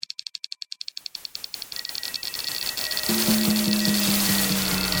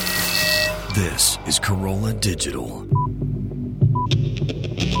This is Corolla Digital.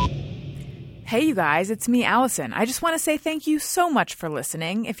 Hey, you guys, it's me, Allison. I just want to say thank you so much for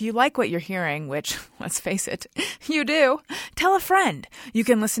listening. If you like what you're hearing, which, let's face it, you do, tell a friend. You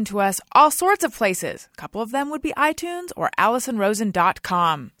can listen to us all sorts of places. A couple of them would be iTunes or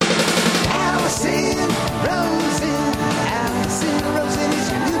AllisonRosen.com. Allison Rosen. Allison Rosen is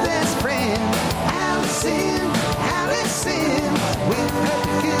your new best friend. Allison, with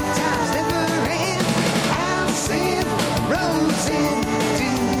her good times never end. Allison Rosen,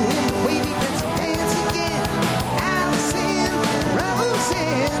 doing the wavy pencil dance again. Allison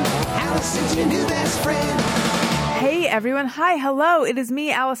Rosen, Allison's your new best friend. Hey everyone. Hi, hello. It is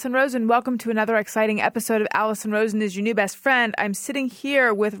me, Allison Rosen. Welcome to another exciting episode of Allison Rosen is Your New Best Friend. I'm sitting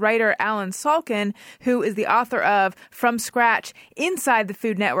here with writer Alan Salkin, who is the author of From Scratch, Inside the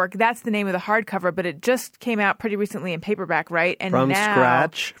Food Network. That's the name of the hardcover, but it just came out pretty recently in paperback, right? And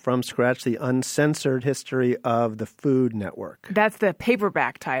From Scratch, the uncensored history of the Food Network. That's the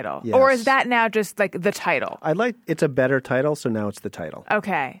paperback title. Yes. Or is that now just like the title? It's a better title, so now it's the title.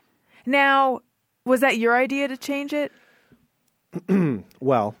 Okay. Now, was that your idea to change it?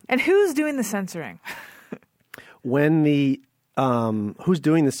 Well. And who's doing the censoring? Who's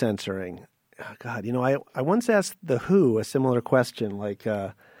doing the censoring? Oh, God, I once asked The Who a similar question. Like,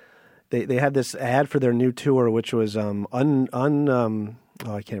 they had this ad for their new tour, which was I can't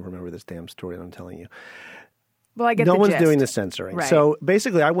remember this damn story that I'm telling you. Well, I get no the one's gist. doing the censoring. Right. So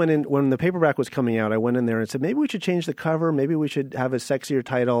basically, I went in when the paperback was coming out. I went in there and said, maybe we should change the cover. Maybe we should have a sexier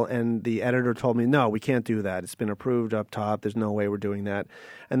title. And the editor told me, no, we can't do that. It's been approved up top. There's no way we're doing that.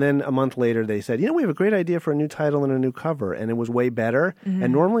 And then a month later, they said, we have a great idea for a new title and a new cover. And it was way better. Mm-hmm.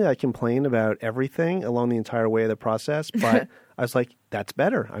 And normally I complain about everything along the entire way of the process. But I was like, that's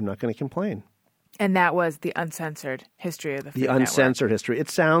better. I'm not going to complain. And that was the uncensored history of the Food The Network. uncensored history. It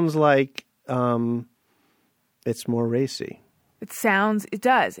sounds like it's more racy. It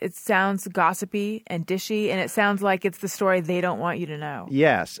does. It sounds gossipy and dishy, and it sounds like it's the story they don't want you to know.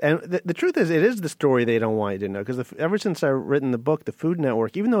 Yes. And the truth is, it is the story they don't want you to know. Because ever since I've written the book, The Food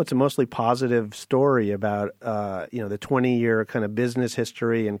Network, even though it's a mostly positive story about, the 20-year kind of business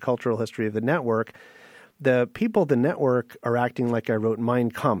history and cultural history of the network, the people at the network are acting like I wrote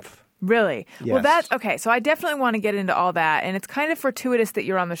Mein Kampf. Really? Yes. Well, that's okay. So I definitely want to get into all that. And it's kind of fortuitous that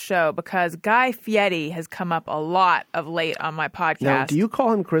you're on the show because Guy Fieri has come up a lot of late on my podcast. Now, do you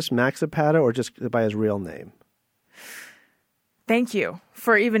call him Chris Maxipata or just by his real name? Thank you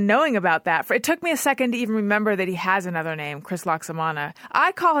for even knowing about that. It took me a second to even remember that he has another name, Chris Loxamana.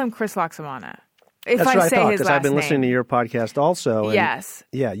 I call him Chris Loxamana. That's what I thought, because I've been listening to your podcast also. And yes.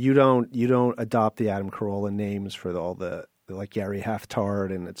 Yeah, you don't adopt the Adam Carolla names for all the like Gary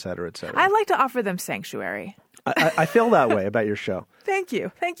Haftard and et cetera, et cetera. I like to offer them sanctuary. I feel that way about your show. Thank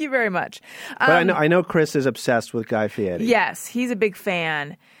you. Thank you very much. But I know Chris is obsessed with Guy Fieri. Yes, he's a big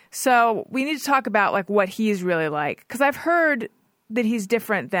fan. So we need to talk about like what he's really like. Because I've heard that he's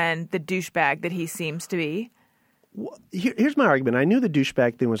different than the douchebag that he seems to be. Well, here's my argument. I knew the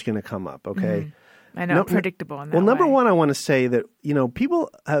douchebag thing was going to come up, okay? Mm-hmm. I know, predictable in that way. Well, number one, I want to say that,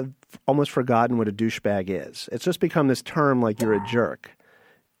 people have almost forgotten what a douchebag is. It's just become this term like you're a jerk.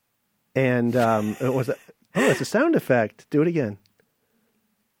 And it's a sound effect. Do it again.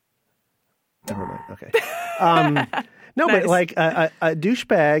 Never mind. Okay. No, Nice. but like a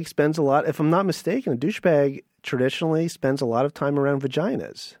douchebag spends a lot, if I'm not mistaken, a douchebag traditionally spends a lot of time around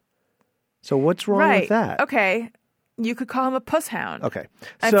vaginas. So what's wrong with that? Okay. You could call him a puss hound. Okay.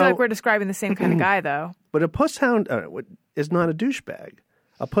 I feel like we're describing the same kind of guy, though. But a puss hound is not a douchebag.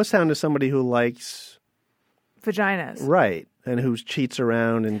 A puss hound is somebody who likes vaginas. Right. And who cheats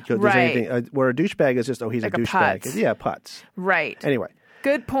around and does right. anything. Where a douchebag is just, he's like a douchebag. Putz. Yeah, putz. Right. Anyway.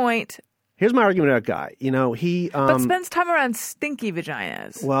 Good point. Here's my argument about Guy. He... but spends time around stinky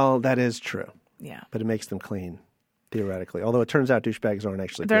vaginas. Well, that is true. Yeah. But it makes them clean, theoretically. Although it turns out douchebags aren't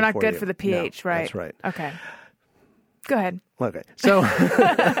actually They're good not for good you. for the pH, No, right? That's right. Okay. Go ahead. Okay. So,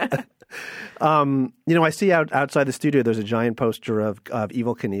 I see outside the studio there's a giant poster of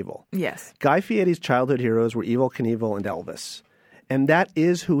Evel Knievel. Yes. Guy Fieri's childhood heroes were Evel Knievel and Elvis. And that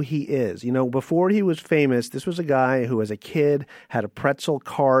is who he is. Before he was famous, this was a guy who, as a kid, had a pretzel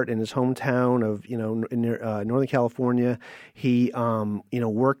cart in his hometown of, in Northern California. He,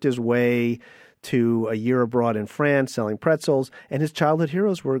 worked his way to a year abroad in France selling pretzels. And his childhood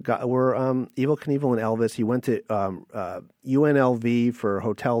heroes were Evel Knievel and Elvis. He went to UNLV for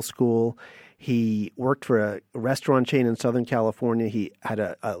hotel school. He worked for a restaurant chain in Southern California. He had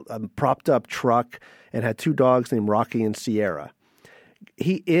a propped-up truck and had two dogs named Rocky and Sierra.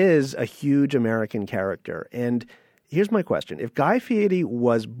 He is a huge American character. And here's my question. If Guy Fieri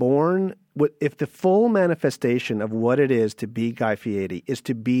was born, if the full manifestation of what it is to be Guy Fieri is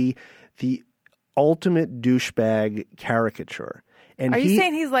to be the ultimate douchebag caricature. And Are you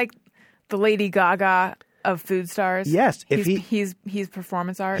saying he's like the Lady Gaga of food stars? Yes. If he's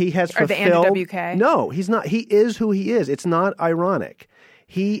performance art? He has or fulfilled. the Andy WK? No, he's not. He is who he is. It's not ironic.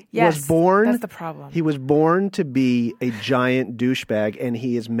 He Yes, was born. that's the problem. He was born to be a giant douchebag, and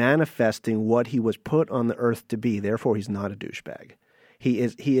he is manifesting what he was put on the earth to be. Therefore, he's not a douchebag. He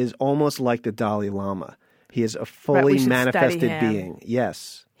is almost like the Dalai Lama. He is a we fully should manifested study him. being.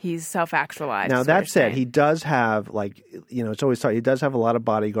 Yes. He's self-actualized. Now, is what that you're said, saying. he does have, like, it's always taught, he does have a lot of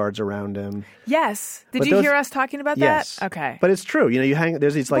bodyguards around him. Yes. Did But you those- hear us talking about Yes. that? Okay. But it's true.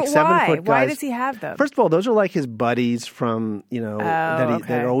 There's these like But 7-foot guys. Why does he have them? First of all, those are like his buddies from, that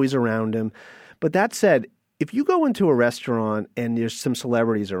okay. are always around him. But that said, if you go into a restaurant and there's some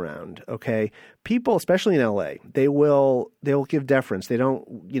celebrities around, okay, people, especially in LA, they'll give deference. They don't,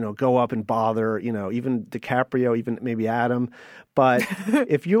 go up and bother, even DiCaprio, even maybe Adam. But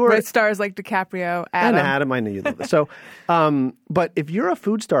if you're Right, stars like DiCaprio, Adam. and Adam, I knew you. So, but if you're a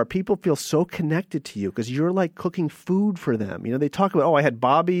food star, people feel so connected to you because you're like cooking food for them. They talk about, I had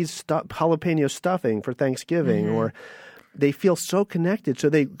Bobby's jalapeno stuffing for Thanksgiving, or they feel so connected. So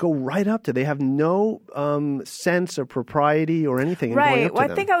they go right up to. They have no sense of propriety or anything. In going Right. up to Well, I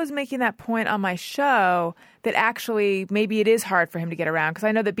them. think I was making that point on my show that actually maybe it is hard for him to get around because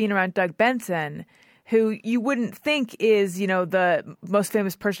I know that being around Doug Benson, who you wouldn't think is, the most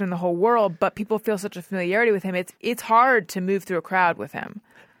famous person in the whole world, but people feel such a familiarity with him. It's hard to move through a crowd with him.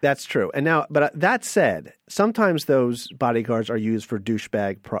 That's true. And now, but that said, sometimes those bodyguards are used for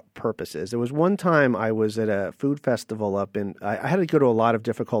douchebag purposes. There was one time I was at a food festival I had to go to a lot of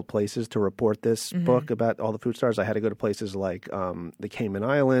difficult places to report this book about all the food stars. I had to go to places like the Cayman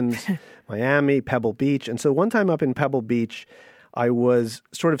Islands, Miami, Pebble Beach. And so one time up in Pebble Beach, I was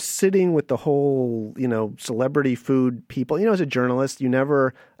sort of sitting with the whole, celebrity food people. As a journalist, you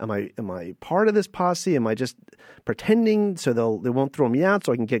never am I part of this posse? Am I just pretending so they won't throw me out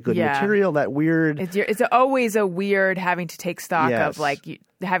so I can get good material? That weird. It's always a weird having to take stock Yes. of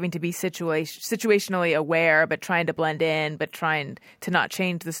having to be situationally aware, but trying to blend in, but trying to not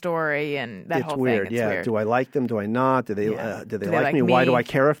change the story and that It's whole weird. thing. It's weird. Do I like them? Do I not? Do they like me? like Why do me? I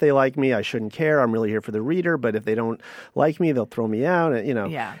care if they like me? I shouldn't care. I'm really here for the reader. But if they don't like me, they'll throw me out.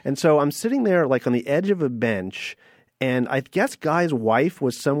 Yeah. And so I'm sitting there like on the edge of a bench, and I guess Guy's wife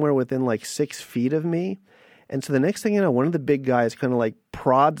was somewhere within like 6 feet of me. And so the next thing you know, one of the big guys kind of like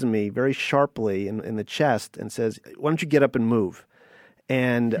prods me very sharply in the chest and says, "Why don't you get up and move?"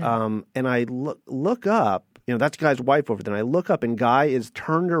 And I look up, that's Guy's wife over there. And I look up, and Guy is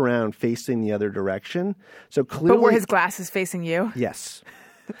turned around facing the other direction. So clearly, But were his glasses facing you? yes.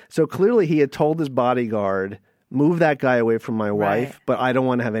 So clearly, he had told his bodyguard, "Move that guy away from my wife," but I don't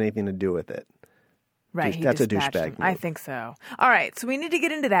want to have anything to do with it. Right, That's a dispatched douchebag him. move. I think so. All right, so we need to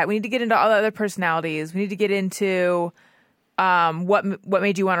get into that. We need to get into all the other personalities. We need to get into what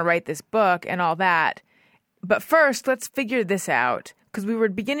made you want to write this book and all that. But first, let's figure this out because we were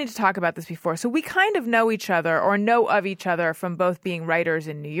beginning to talk about this before. So we kind of know each other or know of each other from both being writers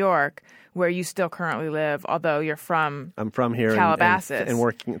in New York, where you still currently live, although you're from I'm from here Calabasas.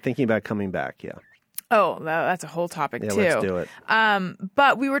 and thinking about coming back. Yeah. Oh, that's a whole topic too. Let's do it.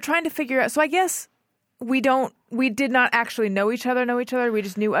 But we were trying to figure out. So I guess we did not actually know each other. We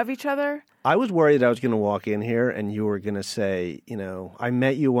just knew of each other. I was worried I was going to walk in here and you were going to say, I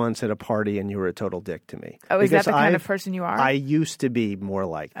met you once at a party and you were a total dick to me. Oh, is that Because the kind of person you are? I used to be more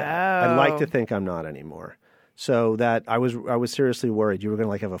like that. I'd like to Oh. think I'm not anymore. So that I was seriously worried you were going to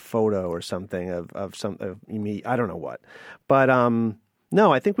like have a photo or something of me. I don't know what, but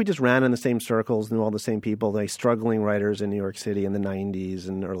no, I think we just ran in the same circles, knew all the same people, like struggling writers in New York City in the 90s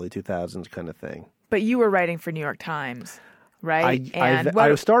and early 2000s kind of thing. But you were writing for New York Times, right?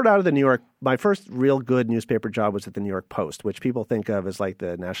 I started out of the New York. My first real good newspaper job was at the New York Post, which people think of as like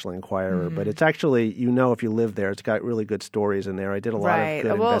the National Enquirer, but it's actually, if you live there, it's got really good stories in there. I did a lot of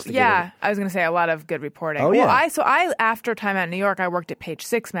good investigative. Yeah, I was going to say a lot of good reporting. Oh, yeah. I after time out in New York, I worked at Page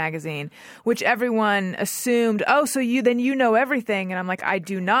Six magazine, which everyone assumed, so you know everything, and I'm like, I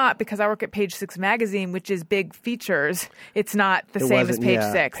do not, because I work at Page Six magazine, which is big features. It's not the same as Page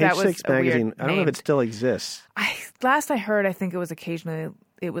Six. Page That was Six a weird magazine. I don't know if name. it still exists. Last I heard, I think it was occasionally.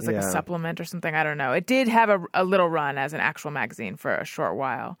 It was like a supplement or something. I don't know. It did have a little run as an actual magazine for a short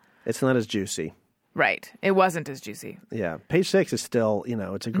while. It's not as juicy. Right. It wasn't as juicy. Yeah. Page Six is still,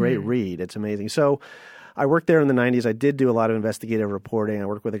 it's a great read. It's amazing. So I worked there in the 90s. I did do a lot of investigative reporting. I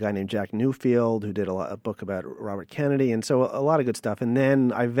worked with a guy named Jack Newfield who did a book about Robert Kennedy, and so a lot of good stuff. And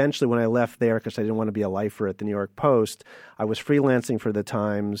then I eventually, when I left there, because I didn't want to be a lifer at the New York Post, I was freelancing for the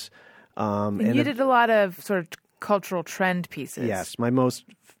Times. And you did a lot of sort of cultural trend pieces. Yes. My most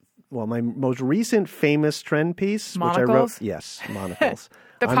recent famous trend piece, Monocles? which I wrote. Yes, monocles.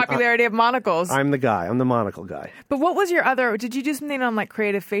 The popularity of monocles. I'm the guy. I'm the monocle guy. But what was your other? Did you do something on like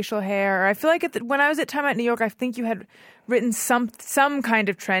creative facial hair? I feel like when I was at Time Out New York, I think you had written some kind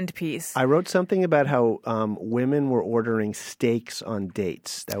of trend piece. I wrote something about how women were ordering steaks on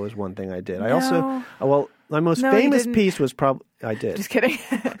dates. That was one thing I did. I also, my most famous piece was probably I did. Just kidding.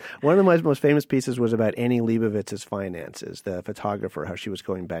 One of my most famous pieces was about Annie Leibovitz's finances, the photographer, how she was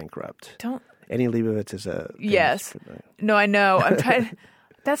going bankrupt. Annie Leibovitz is a yes. No, I know. I'm trying.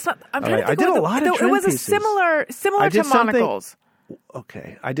 That's not. I'm trying to think. I did a lot of trend It was pieces. similar to monocles.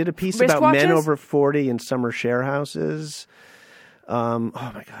 Okay, I did a piece Wristwatches? about men over 40 in summer share houses. Oh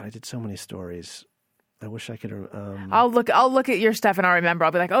my God, I did so many stories. I wish I could. I'll look at your stuff and I'll remember.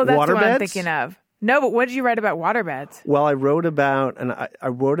 I'll be like, oh, that's the one I'm Waterbeds? thinking of. No, but what did you write about waterbeds? Well, I wrote about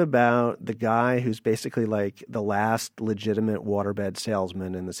the guy who's basically like the last legitimate waterbed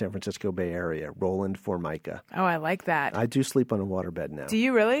salesman in the San Francisco Bay Area, Roland Formica. Oh, I like that. I do sleep on a waterbed now. Do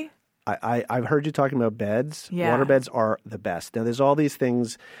you really? I've heard you talking about beds. Yeah. Waterbeds are the best. Now, there's all these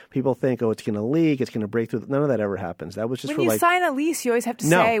things people think, it's going to leak, it's going to break through. None of that ever happens. That was just when you sign a lease, you always have to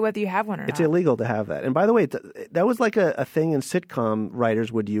say whether you have one or not. It's illegal to have that. And by the way, that was like a thing in sitcom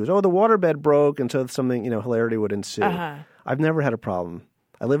writers would use. Oh, the waterbed broke, and so something, hilarity would ensue. Uh-huh. I've never had a problem.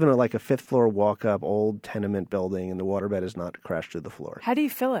 I live in a fifth floor walk-up old tenement building, and the waterbed is not crashed through the floor. How do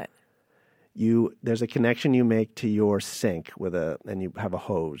you fill it? There's a connection you make to your sink and you have a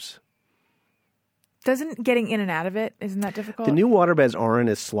hose. Doesn't getting in and out of it, isn't that difficult? The new waterbeds aren't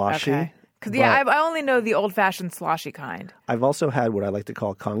as sloshy. Okay. Because I only know the old-fashioned sloshy kind. I've also had what I like to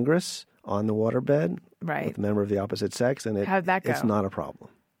call Congress on the waterbed, right, with a member of the opposite sex, and how'd that go? It's not a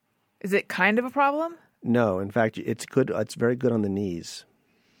problem. Is it kind of a problem? No, in fact, it's good. It's very good on the knees.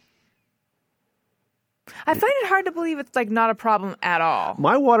 I find it hard to believe it's not a problem at all.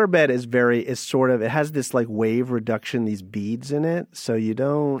 My waterbed it has this wave reduction, these beads in it, so you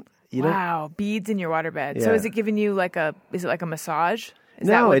don't. Wow, beads in your waterbed. Yeah. So is it giving you is it like a massage?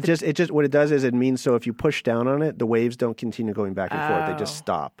 No, it just what it does is it means so if you push down on it, the waves don't continue going back and forth. They just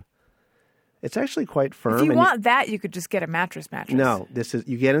stop. It's actually quite firm. If you want that, you could just get a mattress. No,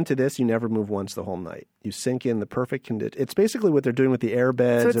 you get into this, you never move once the whole night. You sink in the perfect condition. It's basically what they're doing with the air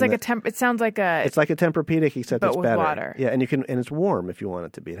beds. So it's like it sounds like a. It's like a Tempur-Pedic, except it's with better. Water. Yeah, and it's warm if you want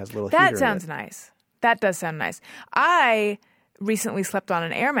it to be. It has a little heater That in sounds it. nice. That does sound nice. I recently slept on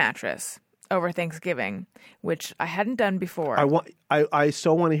an air mattress over Thanksgiving, which I hadn't done before. I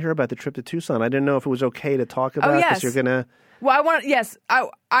so want to hear about the trip to Tucson. I didn't know if it was okay to talk about because you're gonna. Well, I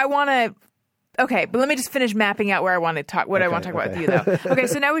want to. Okay, but let me just finish mapping out where I want to talk. What I want to talk about with you, though. Okay,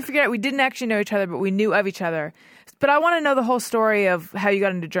 so now we figured out we didn't actually know each other, but we knew of each other. But I want to know the whole story of how you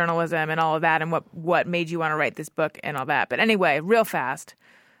got into journalism and all of that, and what made you want to write this book and all that. But anyway, real fast,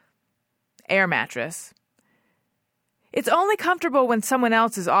 air mattress. It's only comfortable when someone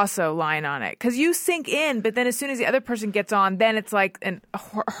else is also lying on it because you sink in, but then as soon as the other person gets on, then it's like a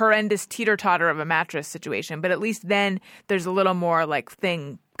horrendous teeter-totter of a mattress situation. But at least then there's a little more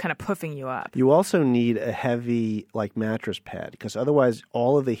thing kind of puffing you up. You also need a heavy mattress pad because otherwise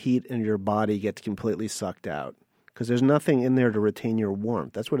all of the heat in your body gets completely sucked out because there's nothing in there to retain your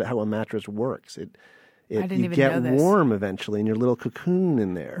warmth. That's how a mattress works. I didn't even know get this. warm eventually in your little cocoon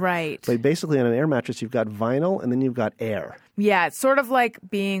in there. Right. But basically on an air mattress, you've got vinyl and then you've got air. Yeah, it's sort of like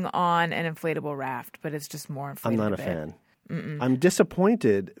being on an inflatable raft, but it's just more inflatable. I'm not a fan. I'm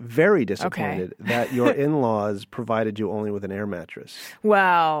disappointed, very disappointed, that your in-laws provided you only with an air mattress.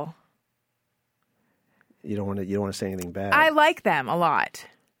 Well, you don't want to say anything bad. I like them a lot.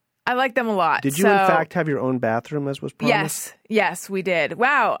 Did you in fact have your own bathroom as was promised? Yes, we did.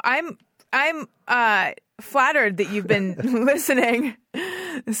 Wow, I'm flattered that you've been listening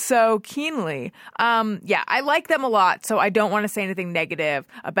so keenly. I like them a lot, so I don't want to say anything negative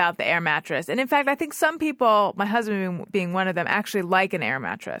about the air mattress. And in fact, I think some people, my husband being one of them, actually like an air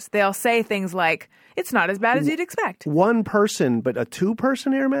mattress. They'll say things like, it's not as bad as you'd expect. One person, but a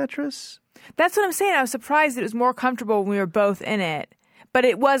two-person air mattress? That's what I'm saying. I was surprised that it was more comfortable when we were both in it. But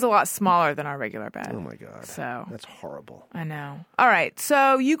it was a lot smaller than our regular bed. Oh, my God. So that's horrible. I know. All right.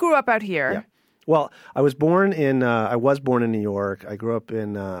 So you grew up out here. Yeah. Well, I was born in New York. I grew up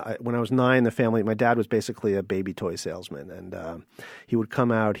in when I was 9. My dad was basically a baby toy salesman, and he would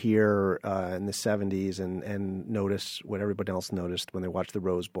come out here in the 70s and notice what everybody else noticed when they watched the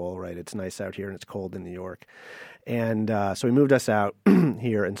Rose Bowl. Right, it's nice out here and it's cold in New York, and so he moved us out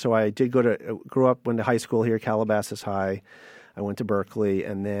here. And so I did went to high school here, Calabasas High. I went to Berkeley,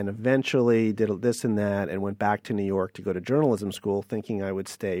 and then eventually did this and that and went back to New York to go to journalism school, thinking I would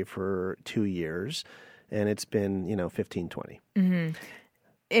stay for 2 years. And it's been, 15, 20. Mm-hmm.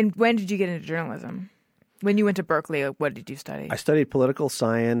 And when did you get into journalism? When you went to Berkeley, what did you study? I studied political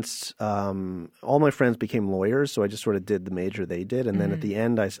science. All my friends became lawyers, so I just sort of did the major they did. And then at the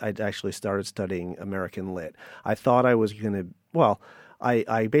end, I actually started studying American Lit. I thought I was going to –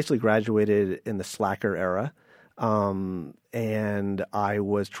 I basically graduated in the slacker era. And I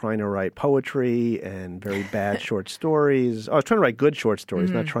was trying to write poetry and very bad short stories. I was trying to write good short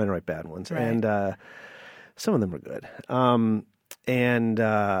stories, not trying to write bad ones. Right. And some of them were good. And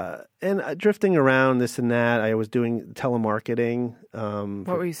drifting around this and that, I was doing telemarketing.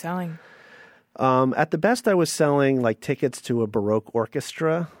 What were you selling? At the best, I was selling like tickets to a Baroque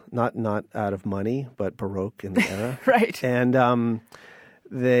orchestra, not out of money, but Baroque in the era. Right. And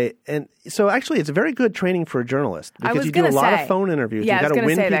so actually it's a very good training for a journalist because you do a lot of phone interviews. Yeah, you got to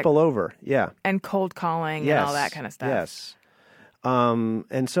win people over. Yeah. And cold calling and all that kind of stuff. Yes.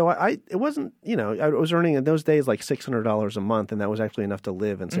 And so it wasn't, I was earning in those days like $600 a month, and that was actually enough to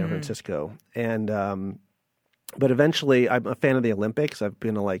live in San Francisco. And but eventually I'm a fan of the Olympics. I've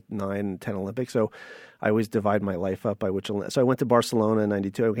been to like 9, 10 Olympics. So I always divide my life up by which. So I went to Barcelona in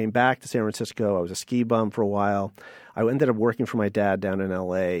 92. I came back to San Francisco. I was a ski bum for a while. I ended up working for my dad down in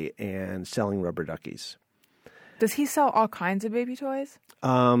L.A. and selling rubber duckies. Does he sell all kinds of baby toys?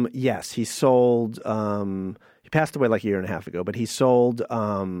 Yes. He sold he passed away like a year and a half ago, but he sold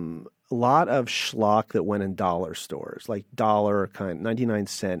a lot of schlock that went in dollar stores, like dollar kind,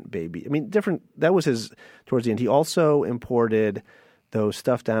 99-cent baby. I mean, different. That was his towards the end. He also imported those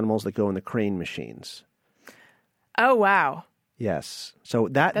stuffed animals that go in the crane machines. Oh, wow. Yes. So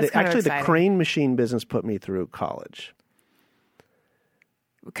actually the crane machine business put me through college.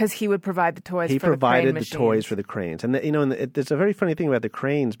 Because he would provide the toys for the crane machines. He provided the toys for the cranes. And, there's a very funny thing about the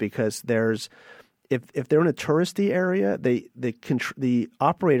cranes because if they're in a touristy area, the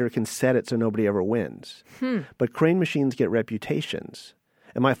operator can set it so nobody ever wins. But crane machines get reputations.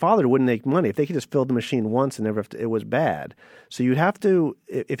 And my father wouldn't make money. If they could just fill the machine once and never have to, it was bad. So you'd have to,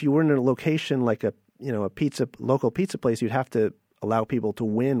 if you were in a location like a local pizza place, you'd have to allow people to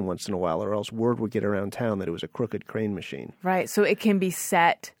win once in a while, or else word would get around town that it was a crooked crane machine. Right. So it can be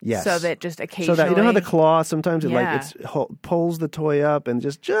set so that just occasionally. So that, you know how the claw, sometimes it pulls the toy up and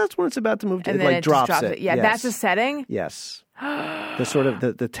just when it's about to move, it drops it. Yeah, that's a setting? Yes. The sort of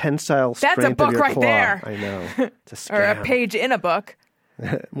the tensile strength of your claw. That's a book right there. I know. It's a scam. Or a page in a book.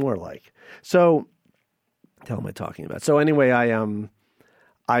 More like. So, what the hell am I talking about? So anyway, when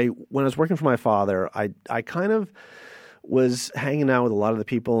I was working for my father, I kind of was hanging out with a lot of the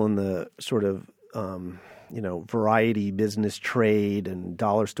people in the sort of, variety business trade and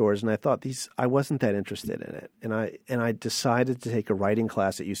dollar stores. And I thought I wasn't that interested in it. And I decided to take a writing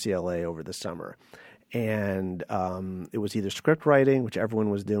class at UCLA over the summer. And it was either script writing, which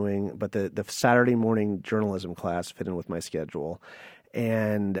everyone was doing, but the Saturday morning journalism class fit in with my schedule.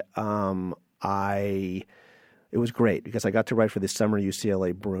 And it was great because I got to write for the summer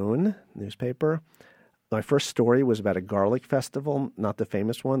UCLA Bruin newspaper. My first story was about a garlic festival, not the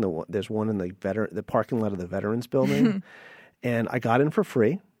famous one. There's one in the parking lot of the Veterans Building. And I got in for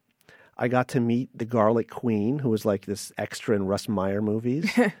free. I got to meet the Garlic Queen, who was like this extra in Russ Meyer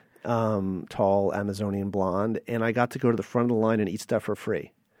movies, tall Amazonian blonde. And I got to go to the front of the line and eat stuff for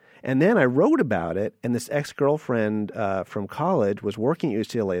free. And then I wrote about it, and this ex-girlfriend from college was working at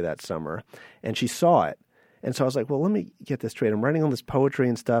UCLA that summer, and she saw it. And so I was like, well, let me get this straight. I'm writing all this poetry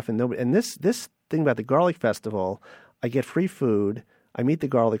and stuff, and this thing about the Garlic Festival, I get free food, I meet the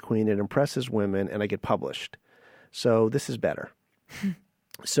Garlic Queen, it impresses women, and I get published. So this is better.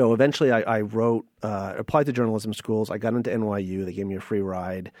 So eventually I wrote, applied to journalism schools. I got into NYU. They gave me a free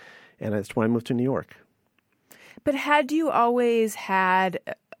ride, and that's when I moved to New York. But had you always had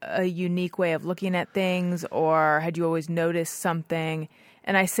a unique way of looking at things, or had you always noticed something?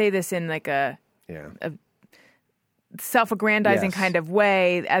 And I say this in like a self-aggrandizing kind of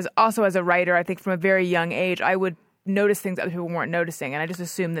way. As a writer, I think from a very young age, I would notice things other people weren't noticing, and I just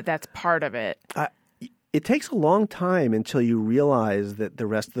assume that that's part of it. It takes a long time until you realize that the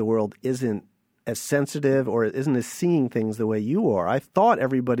rest of the world isn't as sensitive or isn't as seeing things the way you are. I thought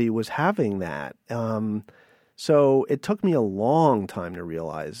everybody was having that. So it took me a long time to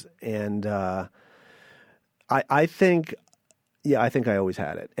realize. And I think I always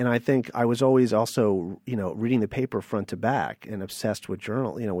had it. And I think I was always also, reading the paper front to back and obsessed with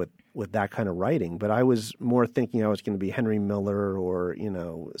journal, with that kind of writing. But I was more thinking I was going to be Henry Miller or,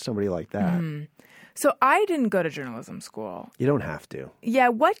 somebody like that. So I didn't go to journalism school. You don't have to. Yeah.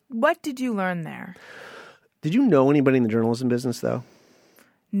 What did you learn there? Did you know anybody in the journalism business, though?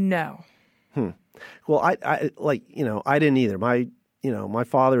 No. Well, I didn't either. My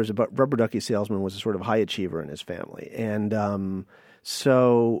father was a rubber ducky salesman, was a sort of high achiever in his family. And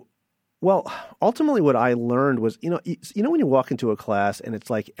ultimately what I learned was, when you walk into a class and it's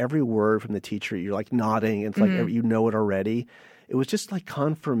like every word from the teacher, you're like nodding. It's like you know it already. It was just like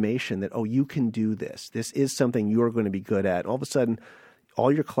confirmation that, you can do this. This is something you're going to be good at. And all of a sudden, all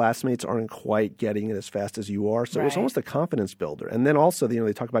your classmates aren't quite getting it as fast as you are. So It was almost a confidence builder. And then also,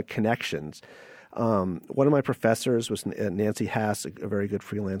 they talk about connections. One of my professors was Nancy Haas, a very good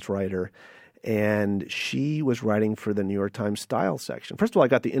freelance writer, and she was writing for the New York Times style section. First of all, I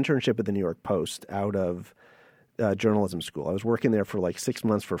got the internship at the New York Post out of journalism school. I was working there for like 6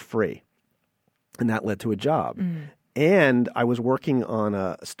 months for free, and that led to a job. And I was working on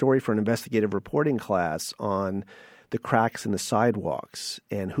a story for an investigative reporting class on the cracks in the sidewalks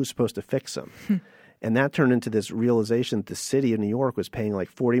and who's supposed to fix them. And that turned into this realization that the city of New York was paying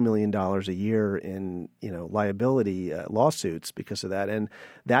like $40 million a year in, liability lawsuits because of that. And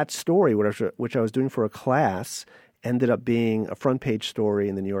that story, which I was doing for a class, ended up being a front page story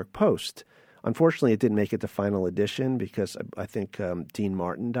in the New York Post. Unfortunately, it didn't make it to final edition because I think Dean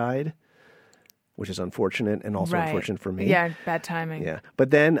Martin died, which is unfortunate and also unfortunate for me. Yeah, bad timing. Yeah.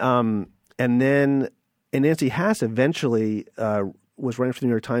 But then, and Nancy Haas eventually was writing for the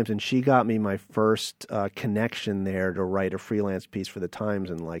New York Times, and she got me my first connection there to write a freelance piece for the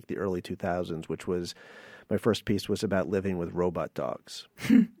Times in like the early 2000s, which was my first piece was about living with robot dogs.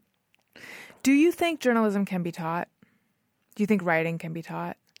 Do you think journalism can be taught? Do you think writing can be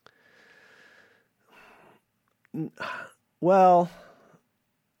taught? Well,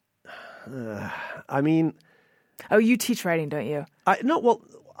 you teach writing, don't you? I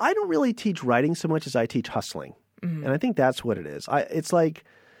don't really teach writing so much as I teach hustling. And I think that's what it is. It's like,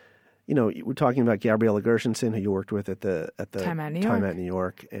 we're talking about Gabriella Gershenson, who you worked with at the Time Out New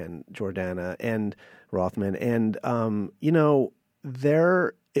York, and Jordana and Rothman. And,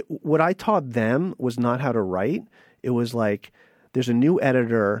 what I taught them was not how to write. It was like there's a new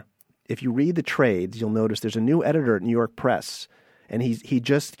editor. If you read the trades, you'll notice there's a new editor at New York Press. And he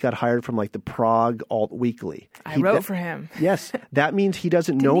just got hired from like the Prague Alt Weekly. I wrote for him. Yes. That means he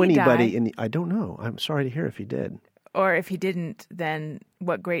doesn't know anybody die? I don't know. I'm sorry to hear if he did. Or if he didn't, then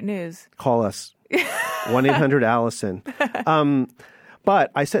what great news. Call us. 1-800-ALLISON.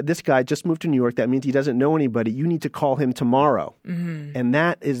 But I said, this guy just moved to New York. That means he doesn't know anybody. You need to call him tomorrow. And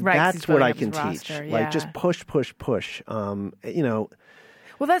that's what I can teach. Roster, yeah. Like just push. Well,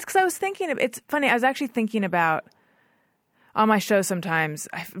 that's because I was thinking, it's funny, I was actually thinking about, on my show sometimes,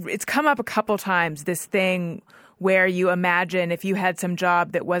 it's come up a couple times, this thing where you imagine if you had some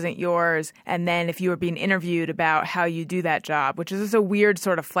job that wasn't yours, and then if you were being interviewed about how you do that job, which is just a weird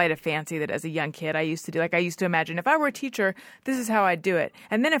sort of flight of fancy that as a young kid I used to do. Like I used to imagine if I were a teacher, this is how I'd do it.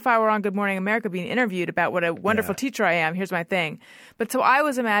 And then if I were on Good Morning America being interviewed about what a wonderful teacher I am, here's my thing. But so I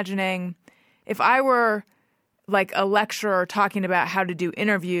was imagining if I were like a lecturer talking about how to do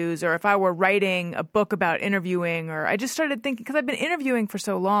interviews, or if I were writing a book about interviewing, or I just started thinking, because I've been interviewing for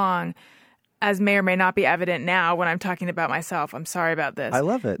so long, as may or may not be evident now when I'm talking about myself. I'm sorry about this. I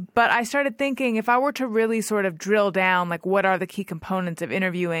love it. But I started thinking if I were to really sort of drill down, like what are the key components of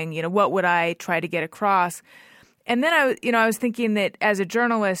interviewing, what would I try to get across? And then I was thinking that as a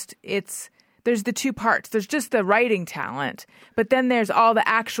journalist, there's the two parts. There's just the writing talent, but then there's all the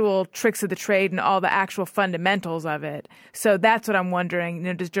actual tricks of the trade and all the actual fundamentals of it. So that's what I'm wondering.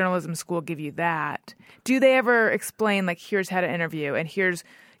 Does journalism school give you that? Do they ever explain, like, here's how to interview, and here's,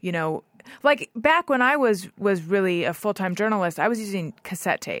 like back when I was really a full-time journalist, I was using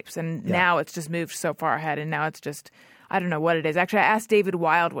cassette tapes, and now it's just moved so far ahead, and now it's just, I don't know what it is. Actually, I asked David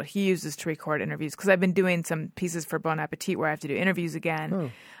Wild what he uses to record interviews, because I've been doing some pieces for Bon Appetit where I have to do interviews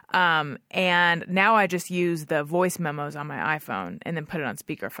again. And now I just use the voice memos on my iPhone and then put it on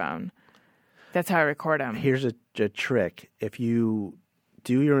speakerphone. That's how I record them. Here's a trick. If you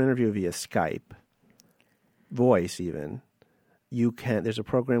do your interview via Skype, voice even, you can. There's a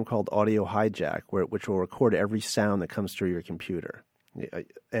program called Audio Hijack which will record every sound that comes through your computer,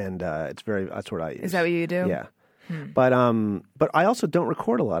 and that's what I use. Is that what you do? Yeah. But I also don't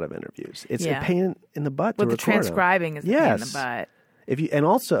record a lot of interviews. It's a pain in the butt to record the transcribing is a pain in the butt.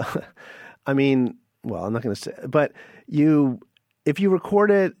 well, I'm not going to say, but if you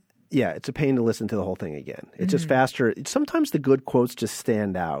record it, yeah, it's a pain to listen to the whole thing again. It's just faster. Sometimes the good quotes just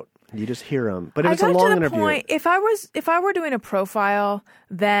stand out. You just hear them. But if it's a long interview, point, if I were doing a profile,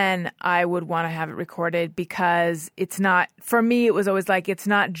 then I would want to have it recorded because it's not, for me, it was always like, it's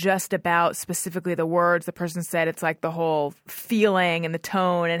not just about specifically the words the person said. It's like the whole feeling and the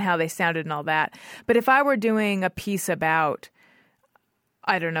tone and how they sounded and all that. But if I were doing a piece about,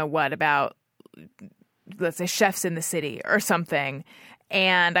 I don't know what, about, let's say, chefs in the city or something,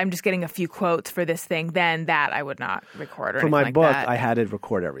 and I'm just getting a few quotes for this thing, then that I would not record or for anything my like book, that. I had to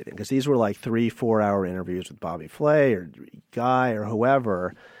record everything because these were like 3-4 hour interviews with Bobby Flay or Guy or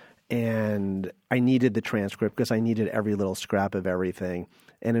whoever, and I needed the transcript because I needed every little scrap of everything.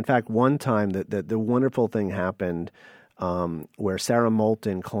 And in fact, one time the wonderful thing happened where Sarah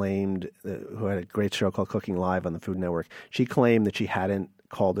Moulton claimed, who had a great show called Cooking Live on the Food Network, she claimed that she hadn't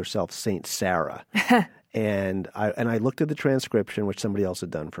called herself Saint Sarah. And I looked at the transcription, which somebody else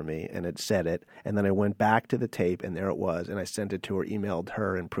had done for me, and it said it. And then I went back to the tape, and there it was. And I sent it to her, emailed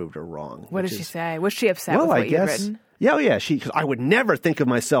her, and proved her wrong. What did she say? Was she upset with what you'd written? Yeah. Cause I would never think of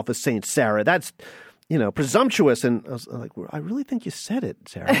myself as Saint Sarah. That's, presumptuous. And I was like, I really think you said it,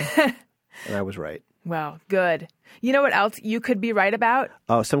 Sarah. And I was right. Well, good. You know what else you could be right about?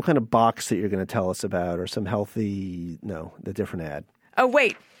 Oh, some kind of box that you're going to tell us about, or some healthy, the different ad. Oh,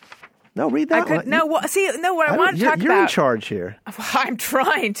 wait. No, read that one. What I want to talk about. You're in charge here. I'm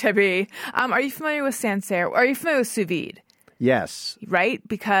trying to be. Are you familiar with Sancerre? Are you familiar with sous vide? Yes. Right?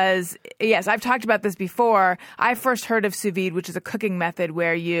 Because, yes, I've talked about this before. I first heard of sous vide, which is a cooking method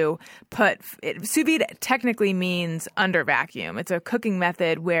where you sous vide technically means under vacuum. It's a cooking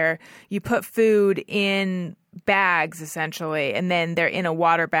method where you put food in bags, essentially, and then they're in a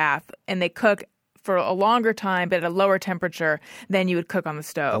water bath, and they cook for a longer time, but at a lower temperature than you would cook on the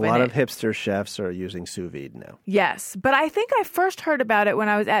stove. A lot of hipster chefs are using sous vide now. Yes, but I think I first heard about it when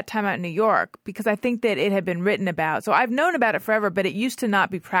I was at Time Out in New York because I think that it had been written about. So I've known about it forever, but it used to not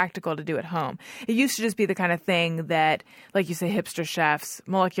be practical to do at home. It used to just be the kind of thing that, like you say, hipster chefs,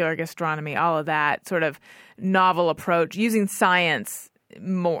 molecular gastronomy, all of that sort of novel approach, using science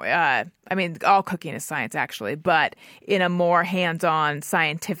more. All cooking is science, actually, but in a more hands-on,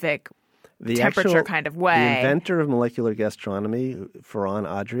 scientific temperature kind of way. The inventor of molecular gastronomy, Ferran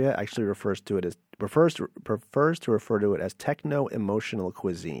Adria, actually prefers to refer to it as techno-emotional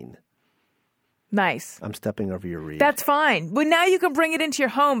cuisine. Nice. I'm stepping over your read. That's fine. Well, now you can bring it into your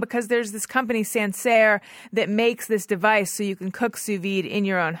home because there's this company, Sancerre, that makes this device so you can cook sous vide in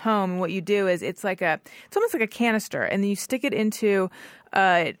your own home. And what you do is it's almost like a canister, and then you stick it into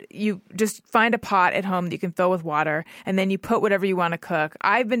you just find a pot at home that you can fill with water, and then you put whatever you want to cook.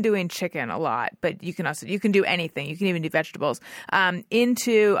 I've been doing chicken a lot, but you can do anything. You can even do vegetables. I just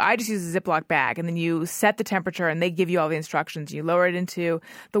use a Ziploc bag, and then you set the temperature, and they give you all the instructions. You lower it into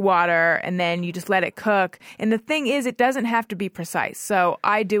the water, and then you just let it cook. And the thing is, it doesn't have to be precise. So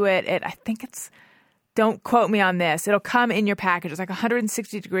I do it at, I think it's, don't quote me on this, it'll come in your package. It's like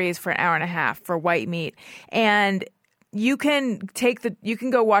 160 degrees for an hour and a half for white meat. And you can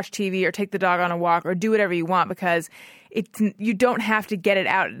go watch TV or take the dog on a walk or do whatever you want because you don't have to get it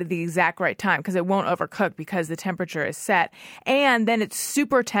out at the exact right time because it won't overcook because the temperature is set. And then it's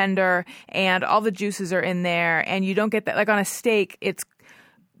super tender and all the juices are in there, and you don't get that, like on a steak, it's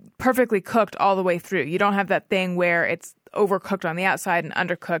perfectly cooked all the way through. You don't have that thing where it's overcooked on the outside and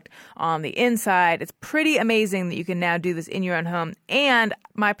undercooked on the inside. It's pretty amazing that you can now do this in your own home. And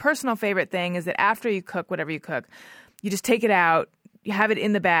my personal favorite thing is that after you cook whatever you cook, you just take it out, you have it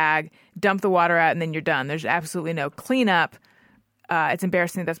in the bag, dump the water out, and then you're done. There's absolutely no cleanup. It's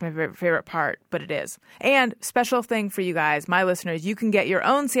embarrassing. That's my favorite part, but it is. And special thing for you guys, my listeners, you can get your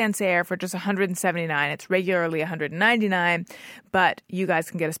own Sancerre for just $179. It's regularly $199, but you guys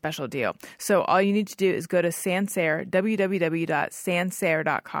can get a special deal. So all you need to do is go to Sancerre,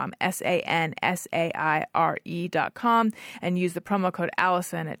 www.sancerre.com, SANSAIRE.com, and use the promo code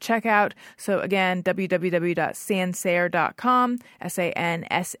Allison at checkout. So again, www.sancerre.com,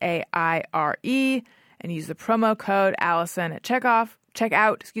 SANSAIRE, and use the promo code Allison at checkout,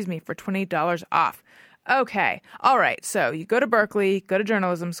 for $20 off. Okay. All right. So you go to Berkeley, go to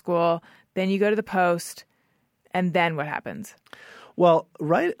journalism school, then you go to the Post, and then what happens? Well,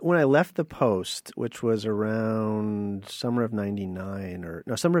 right when I left the Post, which was around summer of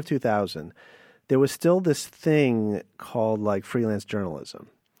 2000, there was still this thing called like freelance journalism.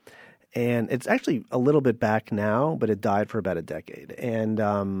 And it's actually a little bit back now, but it died for about a decade. And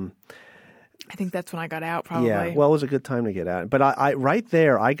I think that's when I got out, probably. Yeah, well, it was a good time to get out. But I right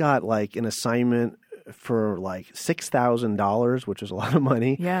there, I got like an assignment for like $6,000, which is a lot of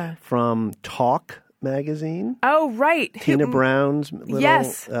money, yeah, from Talk magazine. Oh, right. Tina Brown's little,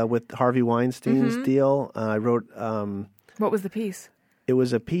 Yes. with Harvey Weinstein's deal. I wrote. What was the piece? It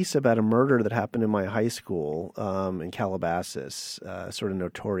was a piece about a murder that happened in my high school in Calabasas, sort of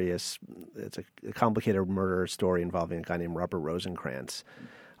notorious. It's a complicated murder story involving a guy named Robert Rosencrantz.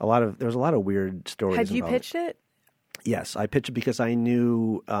 There was a lot of weird stories. Had you involved. pitched it? Yes, I pitched it because I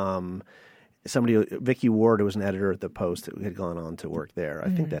knew somebody, Vicky Ward, who was an editor at the Post, who had gone on to work there. I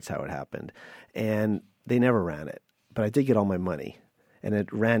think that's how it happened. And they never ran it, but I did get all my money. And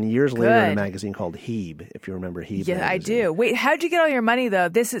it ran years later in a magazine called Hebe, if you remember Hebe. Yeah, magazine. I do. Wait, how'd you get all your money, though?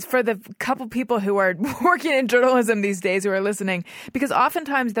 This is for the couple people who are working in journalism these days who are listening, because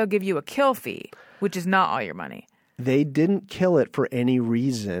oftentimes they'll give you a kill fee, which is not all your money. They didn't kill it for any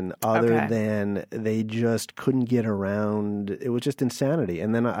reason other than they just couldn't get around. It was just insanity.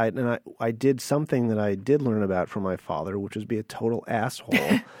 And then I did something that I did learn about from my father, which was be a total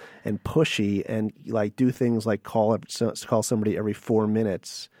asshole and pushy and like do things like call somebody every 4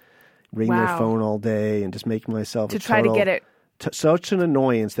 minutes, ring their phone all day, and just make myself to try to get it such an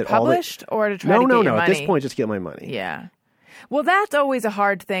annoyance that published or to try to get your money? At this point, just get my money. Yeah. Well, that's always a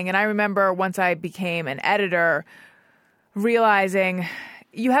hard thing. And I remember once I became an editor, realizing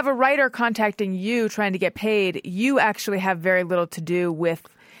you have a writer contacting you trying to get paid. You actually have very little to do with,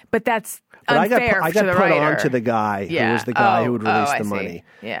 but that's unfair I got to the put writer. on to the guy who was the guy who would release the money.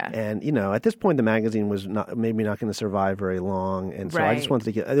 Yeah. And, at this point, the magazine was maybe not going to survive very long. And so I just Right. wanted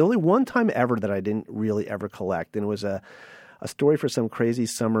to get the only one time ever that I didn't really ever collect. And it was a story for some crazy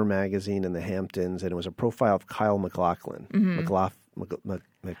summer magazine in the Hamptons. And it was a profile of Kyle MacLachlan.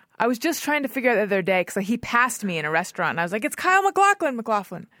 I was just trying to figure out the other day because he passed me in a restaurant and I was like, it's Kyle MacLachlan.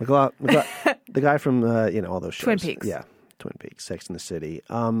 The guy from, all those shows. Twin Peaks. Yeah. Twin Peaks, Sex and the City.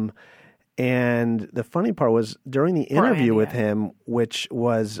 And the funny part was during the interview with him, which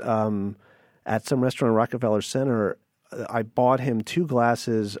was at some restaurant in Rockefeller Center, I bought him 2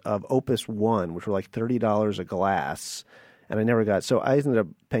 glasses of Opus One, which were like $30 a glass. And I never got, so I ended up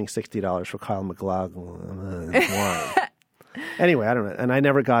paying $60 for Kyle MacLachlan wine. Anyway, I don't know. And I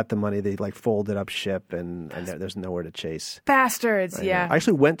never got the money. They like folded up ship and there's nowhere to chase. Bastards, yeah. I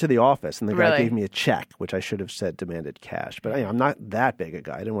actually went to the office and the guy Really? gave me a check, which I should have said demanded cash. But I'm not that big a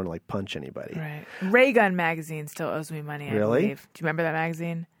guy. I didn't want to like punch anybody. Right. Raygun magazine still owes me money, I Really? believe. Do you remember that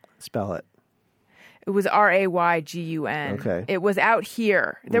magazine? Spell it. It was Raygun. Okay. It was out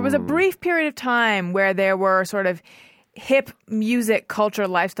here. There was a brief period of time where there were sort of hip music, culture,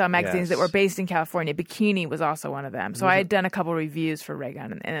 lifestyle magazines that were based in California. Bikini was also one of them. So I had done a couple reviews for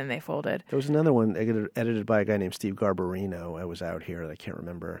Raygun, and then they folded. There was another one edited by a guy named Steve Garbarino. I was out here that I can't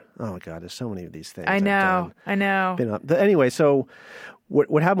remember. Oh, my God, there's so many of these things. I know. Anyway, so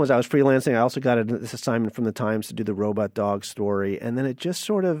what happened was I was freelancing. I also got this assignment from the Times to do the Robot Dog story. And then it just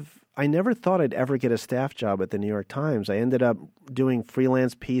sort of, I never thought I'd ever get a staff job at the New York Times. I ended up doing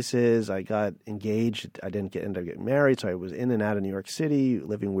freelance pieces. I got engaged. I didn't end up getting married, so I was in and out of New York City,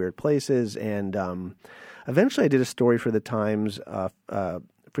 living weird places. And eventually I did a story for the Times,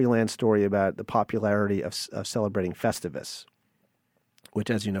 freelance story about the popularity of celebrating Festivus, which,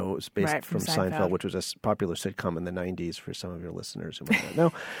 as you know, was based from Seinfeld, which was a popular sitcom in the 90s for some of your listeners who might not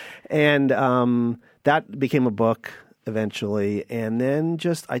know. And that became a book eventually, and then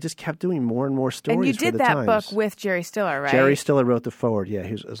I just kept doing more and more stories. And you for did the that Times. book with Jerry Stiller, right? Jerry Stiller wrote the foreword. Yeah,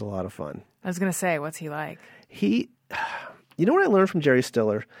 it was a lot of fun. I was going to say, what's he like? You know what I learned from Jerry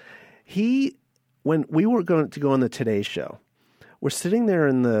Stiller? When we were going to go on the Today Show, we're sitting there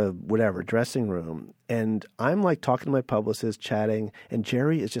in the dressing room, and I'm like talking to my publicist, chatting, and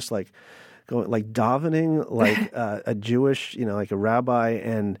Jerry is just like going like davening like a Jewish, like a rabbi,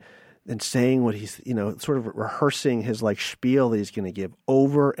 and saying what he's, sort of rehearsing his like spiel that he's going to give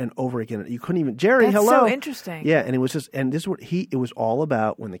over and over again. You couldn't even, Jerry, That's hello. so interesting. Yeah, and it was just, and this is what it was all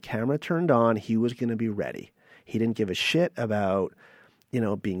about. When the camera turned on, he was going to be ready. He didn't give a shit about,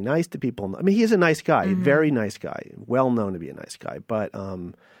 being nice to people. I mean, he is a nice guy, a very nice guy, well known to be a nice guy. But,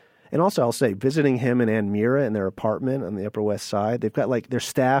 and also I'll say, visiting him and Ann Mira in their apartment on the Upper West Side, they've got like their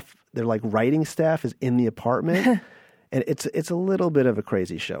staff, their like writing staff is in the apartment. And it's a little bit of a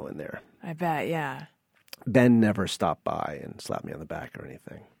crazy show in there. I bet, yeah. Ben never stopped by and slapped me on the back or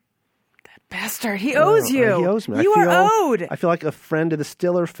anything. Bastard, he owes you. He owes me. You are owed. I feel like a friend of the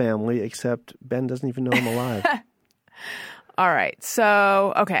Stiller family, except Ben doesn't even know I'm alive. All right,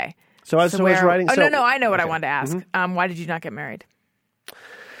 so, okay. So I was writing... Oh, no, I know what I wanted to ask. Why did you not get married?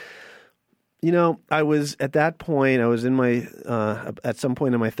 I was at that point, I was in my, at some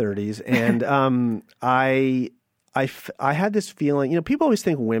point in my 30s, and I had this feeling, people always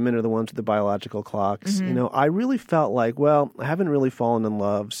think women are the ones with the biological clocks. I really felt like, well, I haven't really fallen in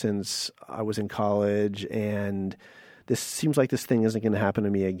love since I was in college, and this seems like this thing isn't going to happen to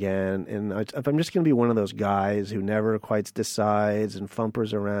me again. And if I'm just going to be one of those guys who never quite decides and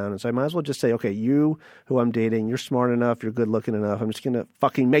fumpers around. And so I might as well just say, okay, you who I'm dating, you're smart enough, you're good looking enough. I'm just going to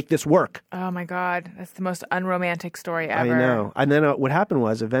fucking make this work. Oh my God. That's the most unromantic story ever. I know. And then what happened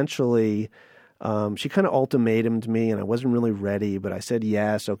was eventually she kind of ultimatumed me, and I wasn't really ready, but I said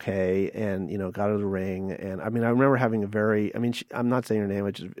yes, okay, and, got her the ring. And, I remember having I'm not saying her name,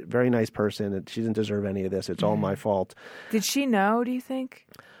 which is a very nice person, and she doesn't deserve any of this. It's all my fault. Did she know, do you think?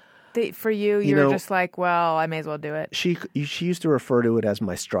 For you, you're just like, well, I may as well do it. She used to refer to it as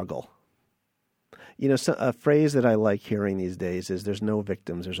my struggle. A phrase that I like hearing these days is there's no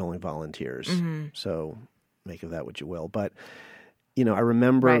victims, there's only volunteers. So make of that what you will. But I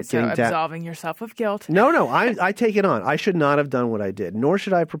remember getting absolving yourself of guilt. No, I take it on. I should not have done what I did, nor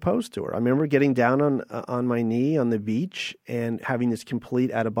should I have proposed to her. I remember getting down on my knee on the beach and having this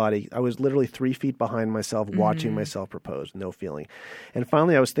complete out-of-body. I was literally 3 feet behind myself, watching myself propose, no feeling. And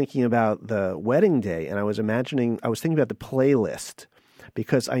finally, I was thinking about the wedding day, and I was thinking about the playlist,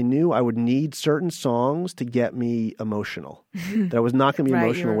 because I knew I would need certain songs to get me emotional. That I was not going to be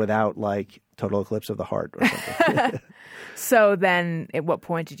emotional without, like, Total Eclipse of the Heart or something. So then, at what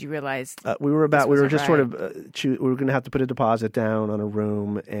point did you realize? We were just sort of we were going to have to put a deposit down on a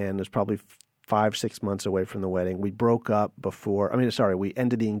room, and it was probably 5-6 months away from the wedding. We broke up before. We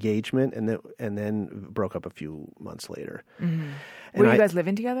ended the engagement, and then broke up a few months later. Were you guys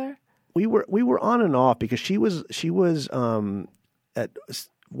living together? We were on and off, because she was at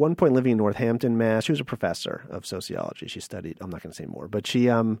one point living in Northampton, Mass. She was a professor of sociology. She studied. I'm not going to say more, but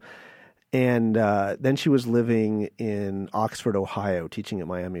she. And then she was living in Oxford, Ohio, teaching at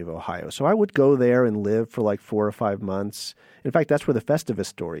Miami of Ohio. So I would go there and live for like 4 or 5 months. In fact, that's where the Festivus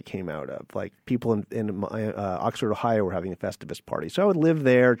story came out of. Like people in Oxford, Ohio were having a Festivus party. So I would live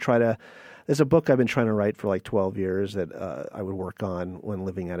there, there's a book I've been trying to write for like 12 years that I would work on when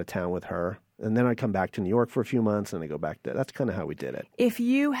living out of town with her. And then I'd come back to New York for a few months, and I go back there. That's kind of how we did it. If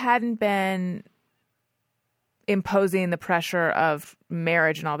you hadn't been imposing the pressure of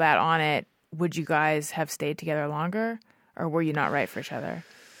marriage and all that on it, would you guys have stayed together longer, or were you not right for each other?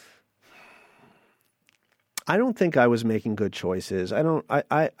 I don't think I was making good choices. I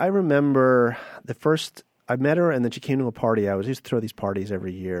remember I met her, and then she came to a party. I used to throw these parties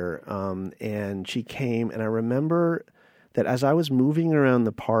every year, and she came, and I remember that as I was moving around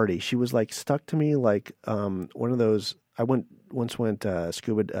the party, she was like stuck to me like one of those. I once went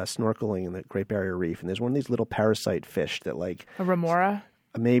scuba snorkeling in the Great Barrier Reef, and there's one of these little parasite fish that like a remora.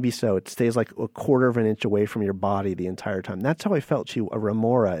 Maybe so. It stays like a quarter of an inch away from your body the entire time. That's how I felt. A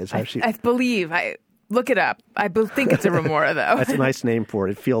remora is how she. I believe. Look it up. I think it's a remora, though. That's a nice name for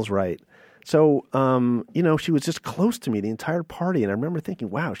it. It feels right. So, she was just close to me the entire party, and I remember thinking,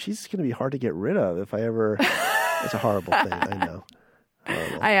 "Wow, she's going to be hard to get rid of if I ever." It's a horrible thing. I know.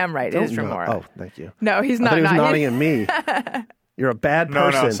 Horrible. I am right. It is remora. Oh, thank you. No, he's not. He was nodding at me. You're a bad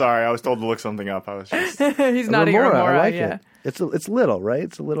person. No, sorry. I was told to look something up. I was just. He's nodding at remora. I like it. It's little, right?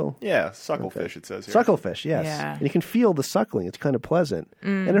 It's a little. Yeah, sucklefish. It says here. Sucklefish, yes. Yeah. And you can feel the suckling. It's kind of pleasant.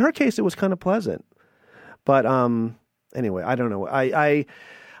 And in her case, it was kind of pleasant. But anyway, I don't know. I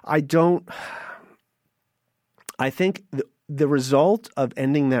don't. I think the result of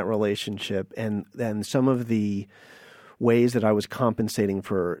ending that relationship and some of the ways that I was compensating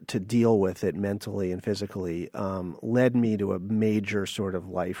to deal with it mentally and physically led me to a major sort of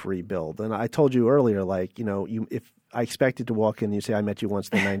life rebuild. And I told you earlier, like, if I expected to walk in and you say, I met you once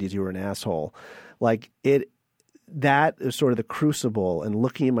in the 90s, you were an asshole. Like that is sort of the crucible, and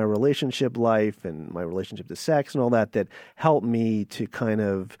looking at my relationship life and my relationship to sex and all that helped me to kind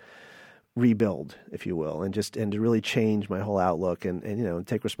of rebuild, if you will, and to really change my whole outlook and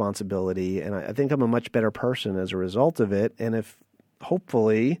take responsibility. And I think I'm a much better person as a result of it. And if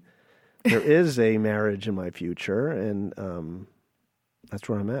hopefully there is a marriage in my future, and that's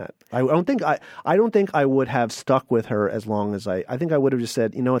where I'm at. I don't think I would have stuck with her as long as I think I would have just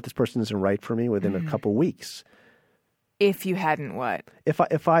said, you know what, this person isn't right for me within a couple weeks. If you hadn't what? If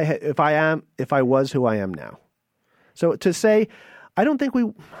I was who I am now. So to say, I don't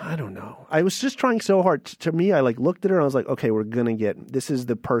know. I was just trying so hard. To me, I looked at her and I was like, okay, this is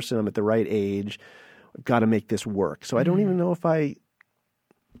the person. I'm at the right age. I've got to make this work. So I don't even know if I.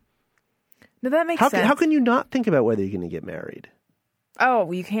 No, that makes sense. How can you not think about whether you're going to get married?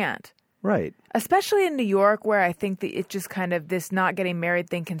 Oh, you can't. Right. Especially in New York, where I think that it just kind of this not getting married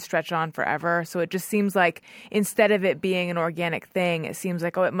thing can stretch on forever. So it just seems like instead of it being an organic thing, it seems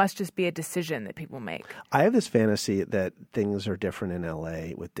like, it must just be a decision that people make. I have this fantasy that things are different in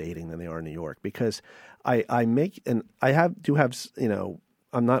LA with dating than they are in New York because I do have,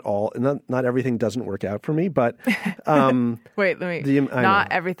 I'm not everything doesn't work out for me, but Wait, not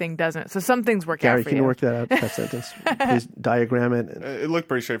everything doesn't. So some things work Gary, out for can you. you work that out, that sentence? Please diagram it. It looked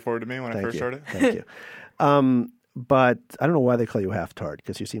pretty straightforward to me when I first started. Thank you. But I don't know why they call you half-tard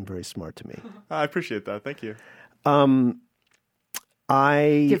because you seem very smart to me. I appreciate that. Thank you.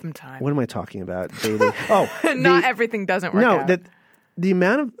 Give him time. What am I talking about? Dating. Not everything doesn't work out. No, the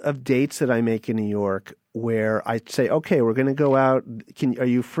amount of dates that I make in New York where I say, okay, we're going to go out. Are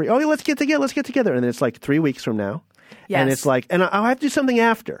you free? Oh, let's get together. And it's like 3 weeks from now. Yes. And it's like, and I'll have to do something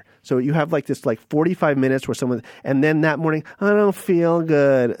after. So you have like this 45 minutes where someone, and then that morning, I don't feel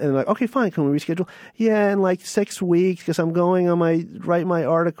good. And like, okay, fine. Can we reschedule? Yeah, in like 6 weeks because I'm going write my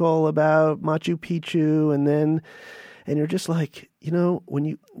article about Machu Picchu. And you're just like, when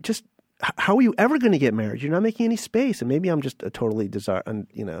you just, how are you ever going to get married? You're not making any space. And maybe I'm just a totally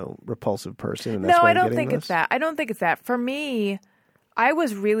repulsive person. And that's No, why I don't think this. it's that. I don't think it's that. For me, I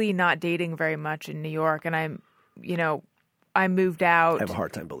was really not dating very much in New York, and I moved out. I have a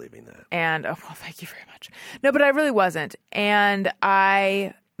hard time believing that. And, thank you very much. No, but I really wasn't. And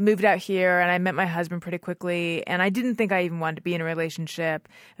I moved out here, and I met my husband pretty quickly, and I didn't think I even wanted to be in a relationship,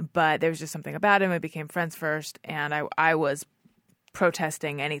 but there was just something about him. We became friends first, and I was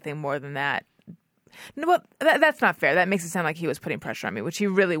protesting anything more than that. No, well, that's not fair. That makes it sound like he was putting pressure on me, which he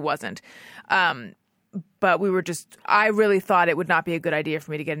really wasn't. But I really thought it would not be a good idea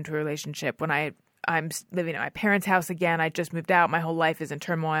for me to get into a relationship when I'm living at my parents' house again. I just moved out. My whole life is in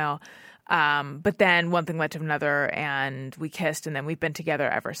turmoil. But then one thing led to another, and we kissed, and then we've been together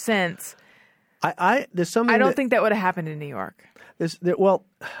ever since. There's something I don't think that would have happened in New York. There's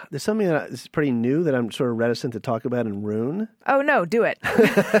something that is pretty new that I'm sort of reticent to talk about in Rune. Oh no, do it,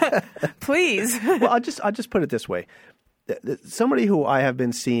 please. Well, I'll just put it this way: somebody who I have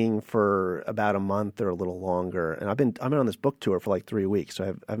been seeing for about a month or a little longer, and I've been on this book tour for like 3 weeks, so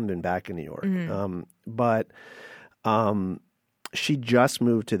I haven't been back in New York. Mm-hmm. But she just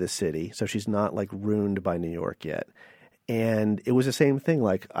moved to the city, so she's not like ruined by New York yet. And it was the same thing.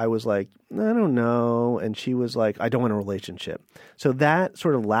 Like, I was like, I don't know. And she was like, I don't want a relationship. So that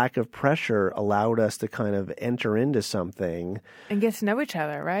sort of lack of pressure allowed us to kind of enter into something. And get to know each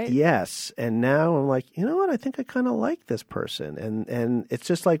other, right? Yes. And now I'm like, you know what? I think I kind of like this person. And it's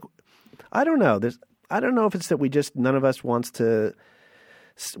just like, I don't know. I don't know if it's that none of us wants to,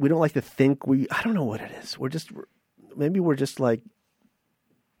 we don't like to think I don't know what it is. Maybe we're just like,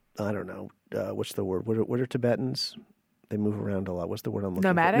 I don't know. What's the word? What are Tibetans? They move around a lot. What's the word I'm looking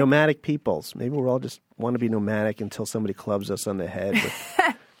Nomadic? for? Nomadic peoples. Maybe we're all just want to be nomadic until somebody clubs us on the head.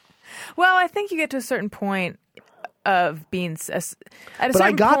 Well, I think you get to a certain point of being But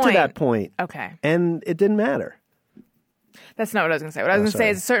I got to that point. Okay. And it didn't matter. That's not what I was going to say. What I was going to say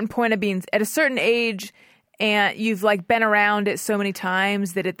is a certain point of being at a certain age, and you've like been around it so many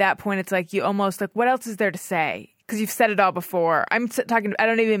times that at that point it's like you almost like, what else is there to say? Because you've said it all before. I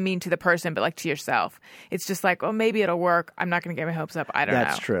don't even mean to the person, but like to yourself. It's just like, oh, maybe it'll work. I'm not going to get my hopes up. I don't know.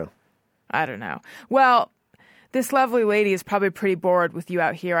 That's true. I don't know. Well, this lovely lady is probably pretty bored with you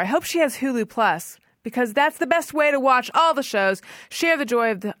out here. I hope she has Hulu Plus, because that's the best way to watch all the shows. Share the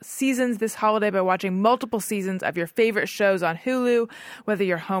joy of the seasons this holiday by watching multiple seasons of your favorite shows on Hulu. Whether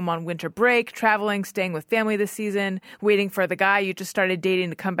you're home on winter break, traveling, staying with family this season, waiting for the guy you just started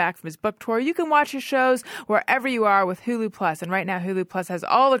dating to come back from his book tour, you can watch your shows wherever you are with Hulu Plus. And right now, Hulu Plus has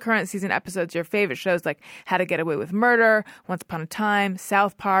all the current season episodes of your favorite shows like How to Get Away with Murder, Once Upon a Time,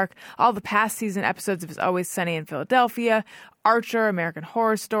 South Park, all the past season episodes of It's Always Sunny in Philadelphia, Archer, American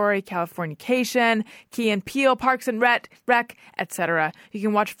Horror Story, Californication, Key and Peele, Parks and Rec, etc. You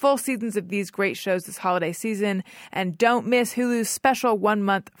can watch full seasons of these great shows this holiday season, and don't miss Hulu's special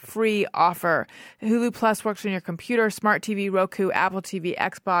 1-month free offer. Hulu Plus works on your computer, smart TV, Roku, Apple TV,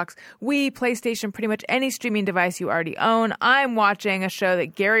 Xbox, Wii, PlayStation, pretty much any streaming device you already own. I'm watching a show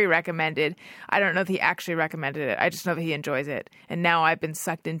that Gary recommended. I don't know if he actually recommended it. I just know that he enjoys it. And now I've been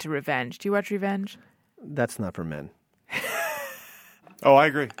sucked into Revenge. Do you watch Revenge? That's not for men. Oh, I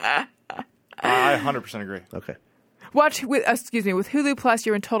agree. I 100% agree. Okay. With Hulu Plus,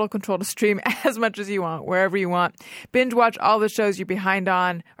 you're in total control to stream as much as you want, wherever you want. Binge watch all the shows you're behind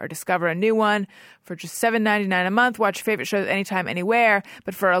on or discover a new one. For just $7.99 a month, watch your favorite shows anytime, anywhere.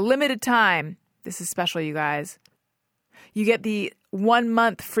 But for a limited time, this is special, you guys. You get the 1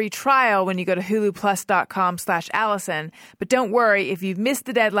 month free trial when you go to huluplus.com/Allison. But don't worry, if you've missed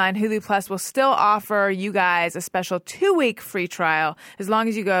the deadline, Hulu Plus will still offer you guys a special 2-week free trial as long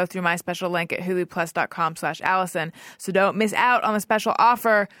as you go through my special link at huluplus.com/Allison. So don't miss out on the special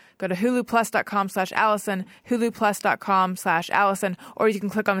offer. Go to huluplus.com/Allison, huluplus.com/Allison, or you can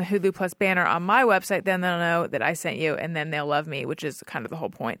click on the Hulu Plus banner on my website. Then they'll know that I sent you, and then they'll love me, which is kind of the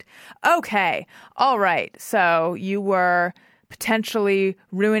whole point. Okay. All right. So you were potentially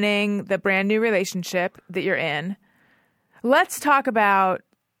ruining the brand new relationship that you're in. Let's talk about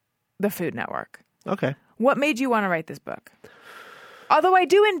the Food Network. Okay. What made you want to write this book? Although I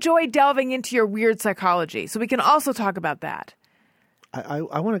do enjoy delving into your weird psychology, so we can also talk about that. I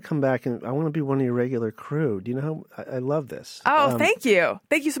want to come back and I want to be one of your regular crew. Do you know how I love this? Oh, thank you.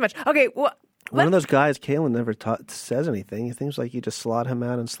 Thank you so much. Okay, well, one of those guys, Kalen, never says anything. He thinks like you just slot him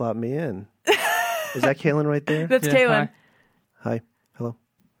out and slot me in. Is that Kalen right there? That's Kalen. Hi. Hello.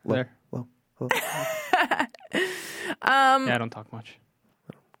 Hello. There. Hello. Hello. Yeah, I don't talk much.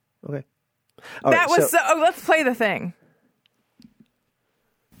 Okay. That was let's play the thing.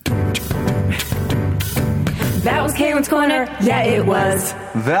 That was Kalen's Corner. Yeah, it was.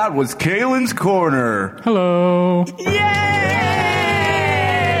 That was Kalen's Corner. Hello. Yay!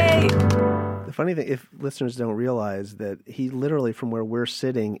 The funny thing, if listeners don't realize that he literally, from where we're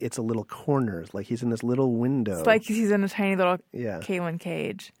sitting, it's a little corner. Like he's in this little window. It's like he's in a tiny little Yeah. Kalen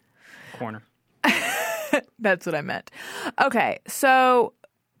cage. Corner. That's what I meant. Okay, so,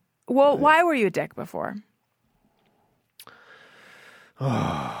 well, why were you a dick before?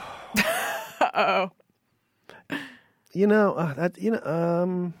 Uh-oh.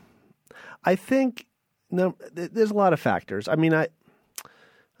 I think there's a lot of factors. I mean, I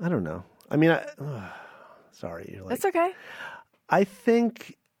don't know. I mean, sorry. You're like, That's okay. I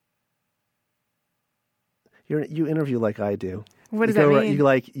think you interview like I do. What does that mean?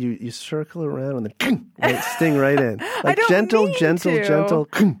 You circle around and then sting right in. Like don't gentle. mean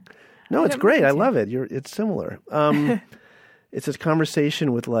to. No, it's don't great. mean I to. love it. It's similar. It's this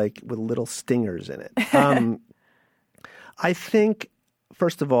conversation with little stingers in it. I think,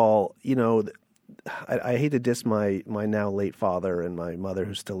 first of all, I hate to diss my now late father and my mother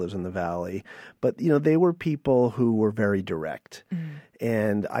who still lives in the Valley, but they were people who were very direct.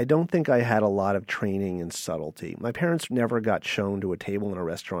 And I don't think I had a lot of training in subtlety. My parents never got shown to a table in a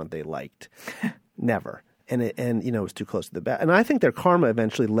restaurant they liked. Never. And it was too close to the back. And I think their karma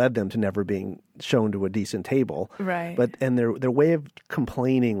eventually led them to never being shown to a decent table. Right. And their way of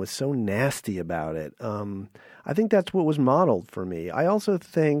complaining was so nasty about it. I think that's what was modeled for me. I also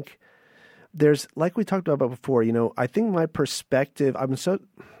think there's, like we talked about before, I think my perspective, I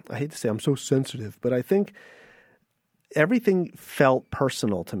hate to say I'm so sensitive, but I think everything felt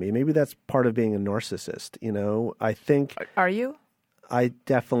personal to me. Maybe that's part of being a narcissist, I think. Are you? I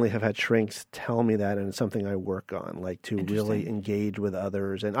definitely have had shrinks tell me that, and it's something I work on, like to really engage with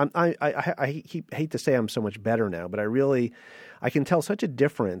others. And I hate to say I'm so much better now, but I can tell such a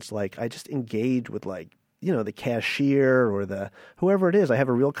difference. Like I just engage with the cashier or the whoever it is. I have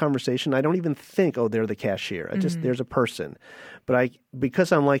a real conversation. I don't even think, oh, they're the cashier. There's a person. But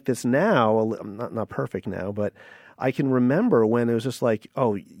because I'm like this now, I'm not perfect now, but I can remember when it was just like,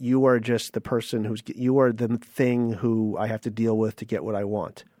 oh, you are just the person you are the thing who I have to deal with to get what I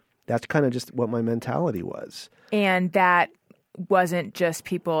want. That's kind of just what my mentality was. And that wasn't just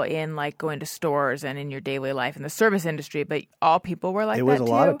people in going to stores and in your daily life in the service industry, but all people were like that too? It was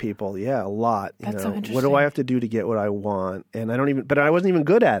a lot of people. Yeah, a lot. That's so interesting. What do I have to do to get what I want? And I wasn't even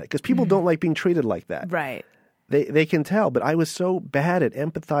good at it because people don't like being treated like that. Right. They can tell, but I was so bad at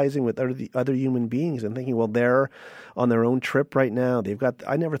empathizing with other human beings and thinking, well, they're on their own trip right now.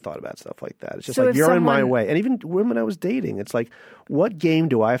 I never thought about stuff like that. It's just you're in my way. And even women I was dating, it's like, what game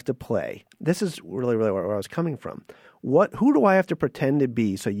do I have to play? This is really, really where I was coming from. Who do I have to pretend to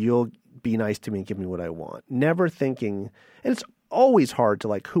be so you'll be nice to me and give me what I want? Never thinking, and it's always hard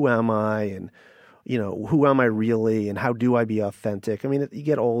to who am I and who am I really and how do I be authentic? I mean, you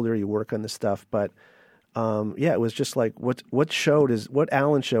get older, you work on this stuff, but it was just like what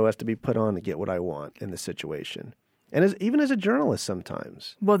Alan show has to be put on to get what I want in this situation. And even as a journalist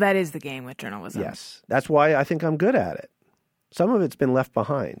sometimes. Well, that is the game with journalism. Yes. That's why I think I'm good at it. Some of it's been left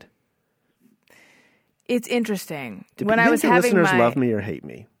behind. It's interesting. Do listeners love me or hate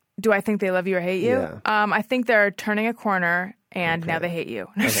me? Do I think they love you or hate you? Yeah. I think they're turning a corner and now they hate you.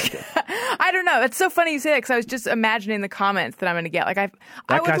 I don't know. It's so funny you say that because I was just imagining the comments that I'm going to get. I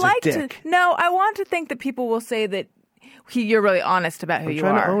would like to. No, I want to think that people will say that you're really honest about who you are.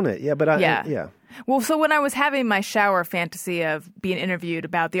 I'm trying to own it. Yeah, but yeah. Well, so when I was having my shower fantasy of being interviewed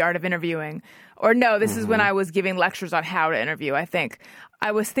about the art of interviewing, or no, this is when I was giving lectures on how to interview, I think.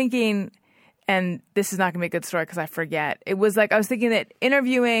 I was thinking, and this is not going to be a good story because I forget. It was like I was thinking that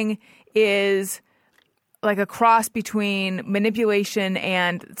interviewing is like a cross between manipulation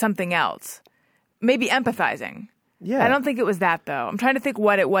and something else. Maybe empathizing. Yeah. I don't think it was that, though. I'm trying to think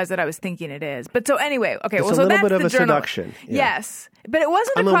what it was that I was thinking it is. But so anyway, okay. It's well, a so little that's bit of the a journal. seduction. Yeah. Yes, but it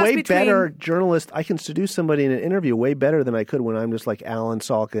wasn't I'm a a cross way between. better journalist. I can seduce somebody in an interview way better than I could when I'm just like Alan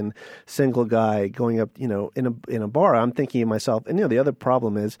Salkin, single guy going up, in a bar. I'm thinking of myself, and the other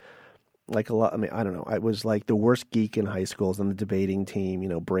problem is, like a lot. I mean, I don't know. I was like the worst geek in high school. I was on the debating team.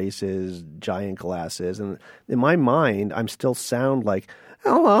 Braces, giant glasses, and in my mind, I'm still sound like,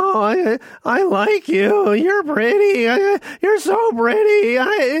 "Hello, I like you. You're pretty. You're so pretty."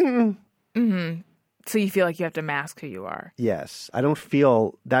 So you feel like you have to mask who you are. Yes, I don't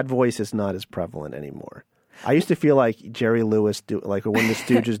feel that voice is not as prevalent anymore. I used to feel like Jerry Lewis, like when the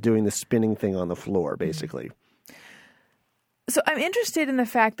Stooges doing the spinning thing on the floor, basically. So I'm interested in the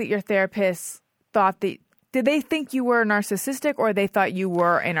fact that your therapist thought that, did they think you were narcissistic or they thought you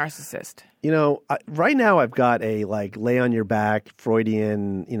were a narcissist? Right now I've got a lay on your back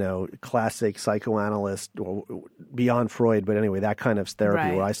Freudian, classic psychoanalyst or beyond Freud, but anyway, that kind of therapy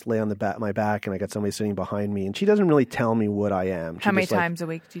Right. where I lay on my back and I got somebody sitting behind me and she doesn't really tell me what I am. How many times a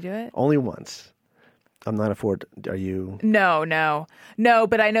week do you do it? Only once. I'm not are you? No,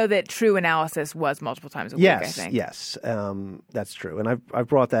 but I know that true analysis was multiple times a week, I think. Yes, that's true. And I've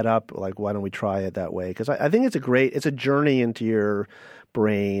brought that up, like, why don't we try it that way? Because I think it's a journey into your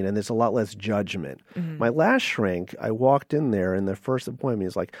brain and there's a lot less judgment. Mm-hmm. My last shrink, I walked in there and the first appointment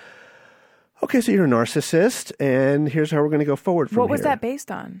is like, okay, so you're a narcissist and here's how we're going to go forward from here. What was that based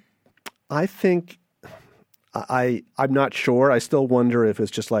on? I think I'm not sure. I still wonder if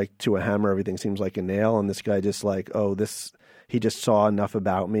it's just like to a hammer, everything seems like a nail. And this guy just like, he just saw enough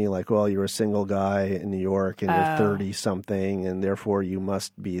about me. Like, well, you're a single guy in New York and you're 30 something and therefore you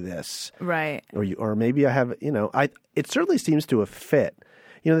must be this. Right. Or maybe I have, it certainly seems to have fit.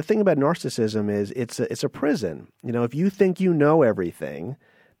 The thing about narcissism is it's a prison. If you think you know everything,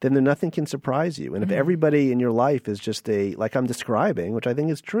 then nothing can surprise you. And if everybody in your life is just like I'm describing, which I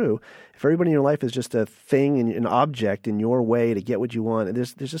think is true, if everybody in your life is just a thing and an object in your way to get what you want,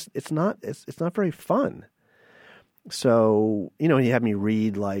 it's not very fun. So, he had me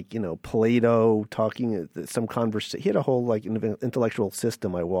read Plato talking some conversation. He had a whole intellectual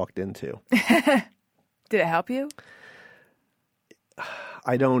system I walked into. Did it help you?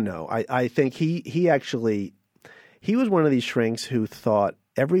 I don't know. I think he was one of these shrinks who thought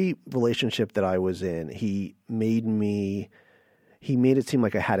every relationship that I was in, he made it seem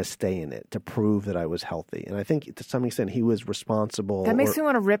like I had to stay in it to prove that I was healthy. And I think to some extent he was responsible. That makes me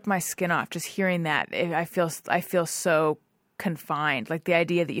want to rip my skin off just hearing that. I feel so confined. Like the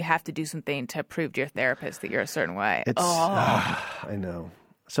idea that you have to do something to prove to your therapist that you're a certain way. I know.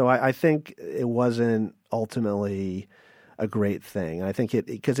 So I think it wasn't ultimately a great thing. I think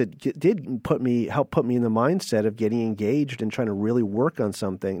because it did help put me in the mindset of getting engaged and trying to really work on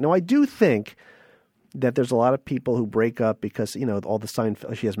something. Now, I do think that there's a lot of people who break up because, all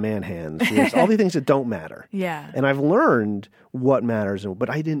the she has man hands. She has all the things that don't matter. Yeah. And I've learned what matters,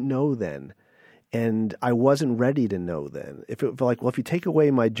 but I didn't know then. And I wasn't ready to know then. If you take away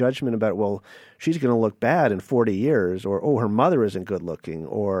my judgment about, she's going to look bad in 40 years, or, her mother isn't good looking,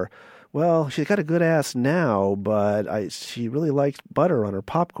 or, well, she's got a good ass now, but she really likes butter on her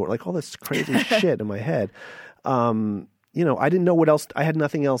popcorn, like all this crazy shit in my head. I didn't know what else. I had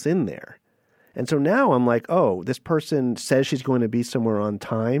nothing else in there. And so now I'm like, this person says she's going to be somewhere on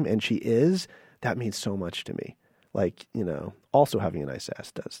time, and she is. That means so much to me. Like, also having a nice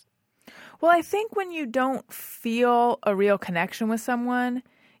ass does. Well, I think when you don't feel a real connection with someone,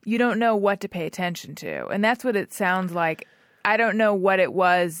 you don't know what to pay attention to. And that's what it sounds like. I don't know what it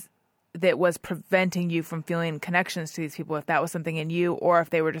was that was preventing you from feeling connections to these people, if that was something in you or if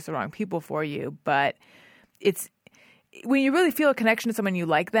they were just the wrong people for you. But it's when you really feel a connection to someone, you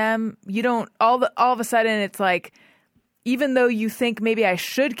like them, you don't all of a sudden it's like, even though you think maybe I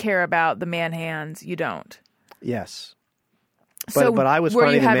should care about the man hands, you don't. Yes. So but I was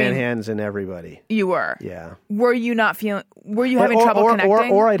finding the man hands in everybody. You were? Yeah. Were you having trouble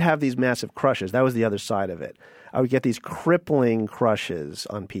connecting? Or I'd have these massive crushes. That was the other side of it. I would get these crippling crushes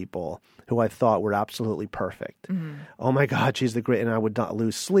on people who I thought were absolutely perfect. Mm-hmm. Oh my God, she's the great. And I would not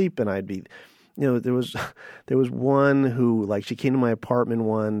lose sleep and I'd be, there was one who, like, she came to my apartment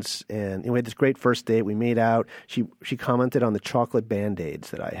once, and we had this great first date. We made out. She commented on the chocolate Band-Aids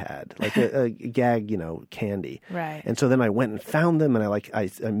that I had, like a gag, candy. Right. And so then I went and found them, and I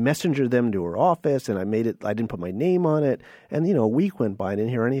messengered them to her office, and I didn't put my name on it, and a week went by, I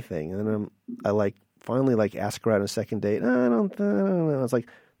didn't hear anything, and then I finally asked her out on a second date. I don't know. I was like,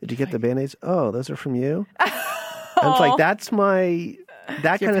 did you get the Band-Aids? Oh, those are from you. And it's like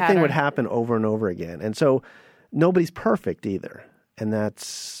that kind of thing would happen over and over again. And so nobody's perfect either. And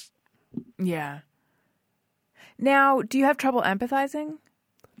that's... Yeah. Now, do you have trouble empathizing?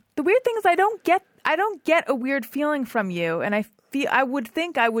 The weird thing is I don't get a weird feeling from you, and I would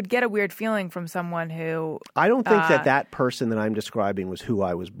think I would get a weird feeling from someone who... I don't think that person that I'm describing was who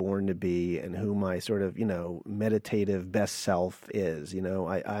I was born to be and who my sort of, meditative best self is.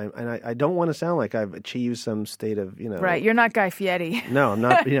 I don't want to sound like I've achieved some state of, Right, you're not Guy Fieri. No, I'm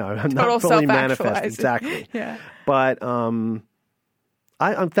not, I'm not fully manifest. Exactly. Yeah. But I'm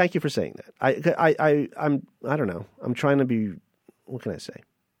thank you for saying that. I don't know. I'm trying to be, what can I say?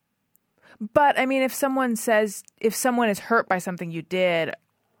 But I mean, if someone is hurt by something you did,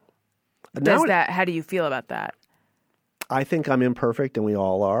 how do you feel about that? I think I'm imperfect, and we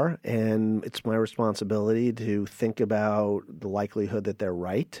all are, and it's my responsibility to think about the likelihood that they're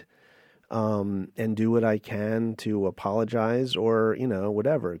right, and do what I can to apologize or,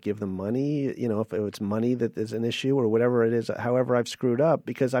 whatever, give them money, if it's money that is an issue or whatever it is, however I've screwed up,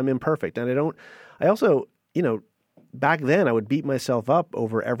 because I'm imperfect. And I also, back then I would beat myself up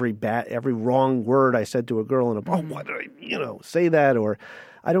over every wrong word I said to a girl in a bar. Why did I, say that? Or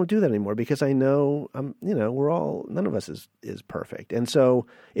I don't do that anymore because I know none of us is perfect. And so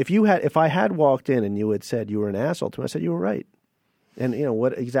if I had walked in and you had said you were an asshole to me, I said you were right. And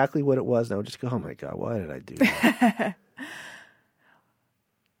exactly what it was, and I would just go, oh my God, why did I do that?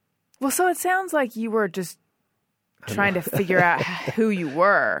 Well, so it sounds like you were just trying to figure out who you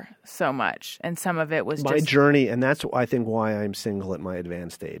were so much, and some of it was my journey, and that's I think why I'm single at my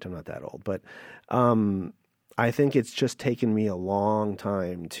advanced age. I'm not that old, but I think it's just taken me a long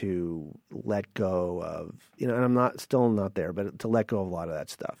time to let go of, and I'm still not there, but to let go of a lot of that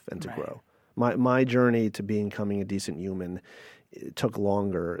stuff and to grow. My journey to becoming a decent human took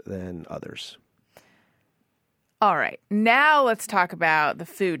longer than others. All right, now let's talk about the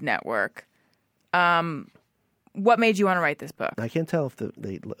Food Network. What made you want to write this book? I can't tell if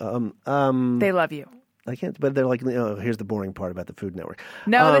they love you. I can't, but they're like, here's the boring part about the Food Network.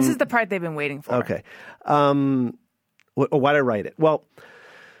 No, this is the part they've been waiting for. Okay. Why did I write it? Well,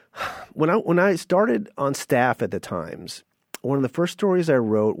 when I started on staff at the Times, one of the first stories I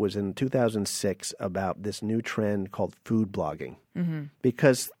wrote was in 2006 about this new trend called food blogging,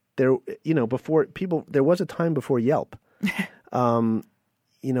 because there was a time before Yelp.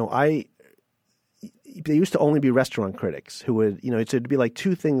 There used to only be restaurant critics who would, it'd be like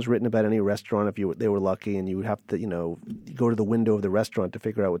two things written about any restaurant if they were lucky, and you would have to, go to the window of the restaurant to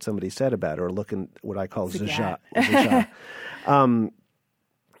figure out what somebody said about it, or look in what I call Zagat.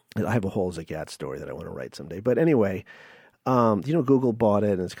 I have a whole Zagat story that I want to write someday. But anyway, Google bought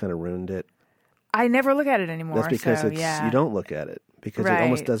it and it's kind of ruined it. I never look at it anymore. That's because you don't look at it because it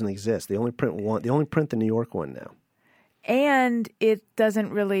almost doesn't exist. They only print the New York one now. And it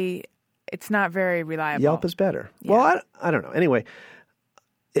doesn't really... It's not very reliable. Yelp is better. Yeah. Well, I don't know. Anyway,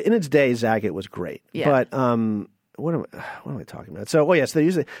 in its day, Zagat was great. Yeah. But what am I talking about?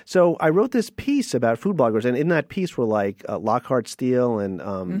 So I wrote this piece about food bloggers, and in that piece were like Lockhart Steele and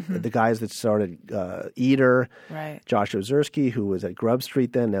the guys that started Eater, right? Josh Ozersky, who was at Grub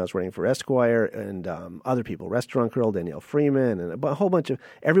Street then, now is running for Esquire, and other people, Restaurant Girl, Danielle Freeman, and a whole bunch of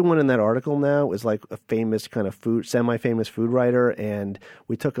everyone in that article now is like a famous kind of semi-famous food writer, and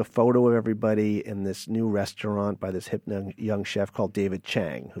we took a photo of everybody in this new restaurant by this hip young chef called David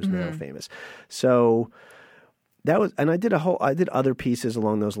Chang, who's now famous. So that was, and I did other pieces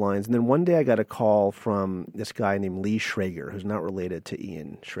along those lines. And then one day I got a call from this guy named Lee Schrager, who's not related to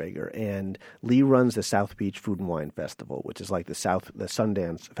Ian Schrager. And Lee runs the South Beach Food and Wine Festival, which is like the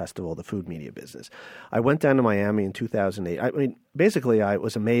Sundance Festival of the food media business. I went down to Miami in 2008. I mean, basically I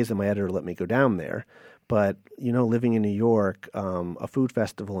was amazed that my editor let me go down there. But, living in New York, a food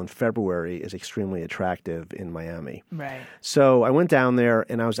festival in February is extremely attractive in Miami. Right. So I went down there,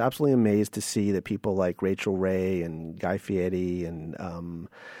 and I was absolutely amazed to see that people like Rachel Ray and Guy Fieri and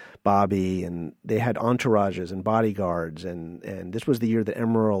Bobby, and they had entourages and bodyguards. And this was the year that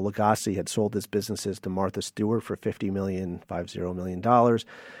Emeril Lagasse had sold his businesses to Martha Stewart for $50 million.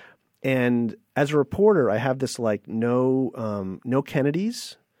 And as a reporter, I have this like no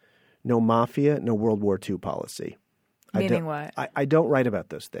Kennedys, no mafia, no World War II policy. Meaning what? I don't write about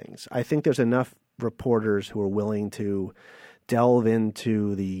those things. I think there's enough reporters who are willing to delve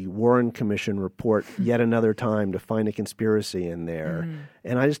into the Warren Commission report yet another time to find a conspiracy in there.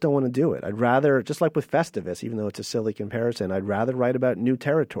 And I just don't want to do it. I'd rather, just like with Festivus, even though it's a silly comparison, I'd rather write about new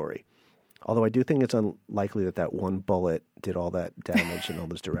territory. Although I do think it's unlikely that one bullet did all that damage in all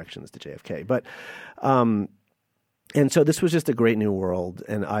those directions to JFK. But, and so this was just a great new world.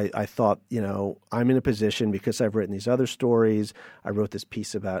 And I thought, I'm in a position because I've written these other stories. I wrote this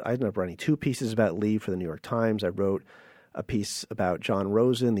piece I ended up writing 2 pieces about Lee for the New York Times. I wrote a piece about John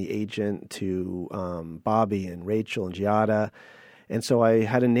Rosen, the agent to Bobby and Rachel and Giada. And so I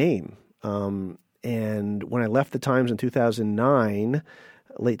had a name. And when I left the Times in 2009,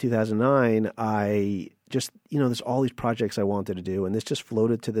 late 2009, I just, there's all these projects I wanted to do. And this just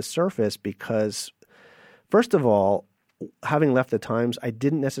floated to the surface because, first of all, having left the Times, I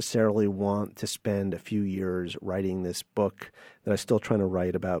didn't necessarily want to spend a few years writing this book that I'm still trying to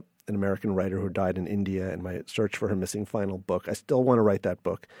write about an American writer who died in India and my search for her missing final book. I still want to write that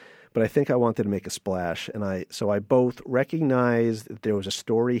book, but I think I wanted to make a splash. And so I both recognized that there was a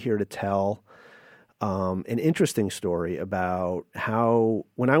story here to tell, an interesting story about how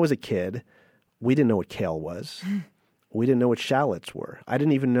when I was a kid, we didn't know what kale was. We didn't know what shallots were. I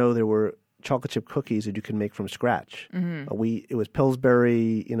didn't even know there were chocolate chip cookies that you can make from scratch. It was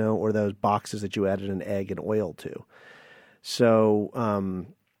Pillsbury, or those boxes that you added an egg and oil to. So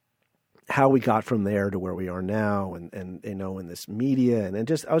how we got from there to where we are now and in this media and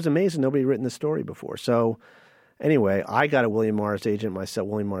just I was amazed that nobody had written this story before. So anyway, I got a William Morris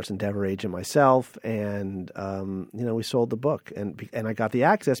Endeavor agent myself, and we sold the book, and I got the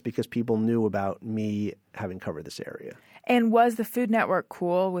access because people knew about me having covered this area. And was the Food Network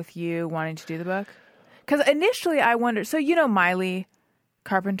cool with you wanting to do the book? Because initially I wondered, so Miley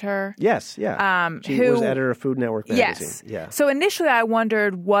Carpenter? Yes, yeah. She was editor of Food Network magazine. Yes. Yeah. So initially I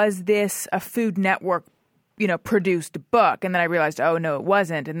wondered, was this a Food Network, produced book? And then I realized, oh, no, it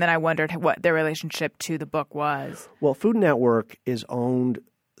wasn't. And then I wondered what their relationship to the book was. Well, Food Network is owned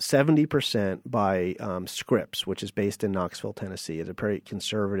 70% by Scripps, which is based in Knoxville, Tennessee. It's a very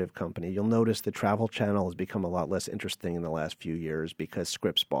conservative company. You'll notice the Travel Channel has become a lot less interesting in the last few years because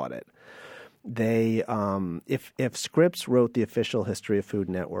Scripps bought it. They, if Scripps wrote the official history of Food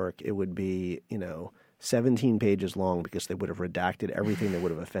Network, it would be, 17 pages long because they would have redacted everything that would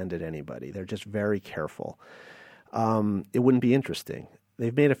have offended anybody. They're just very careful. It wouldn't be interesting.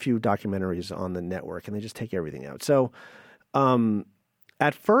 They've made a few documentaries on the network and they just take everything out. So,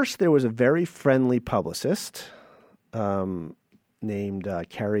 at first there was a very friendly publicist, named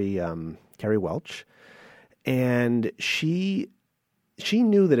Carrie Welch, and she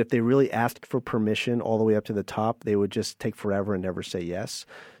knew that if they really asked for permission all the way up to the top, they would just take forever and never say yes.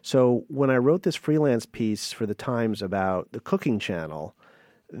 So when I wrote this freelance piece for the Times about the cooking channel,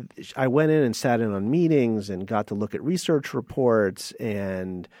 I went in and sat in on meetings and got to look at research reports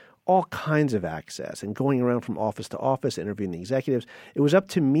and all kinds of access and going around from office to office, interviewing the executives. It was up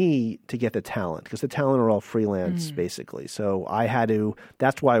to me to get the talent because the talent are all freelance basically. So I had to –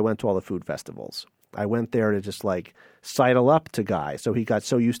 that's why I went to all the food festivals. I went there to just sidle up to Guy. So he got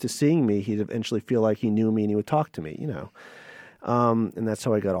so used to seeing me, he'd eventually feel like he knew me and he would talk to me, And that's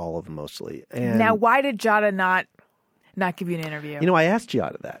how I got all of them mostly. And now, why did Giada not give you an interview? I asked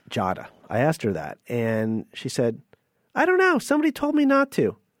Giada. I asked her that. And she said, I don't know. Somebody told me not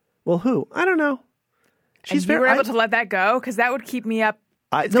to. Well, who? I don't know. You were able to let that go? Because that would keep me up.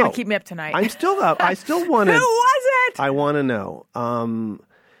 It's going to keep me up tonight. I'm still up. I still want to. Who was it? I want to know.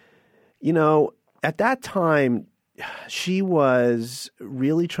 At that time, she was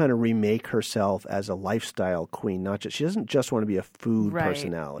really trying to remake herself as a lifestyle queen. She doesn't just want to be a food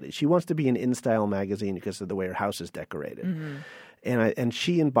personality. She wants to be an InStyle magazine because of the way her house is decorated. And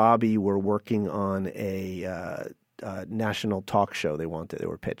she and Bobby were working on a national talk show they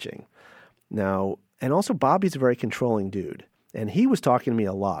were pitching. Now, and also Bobby's a very controlling dude. And he was talking to me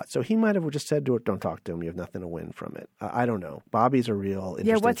a lot. So he might have just said to her, don't talk to him. You have nothing to win from it. I don't know. Bobby's a real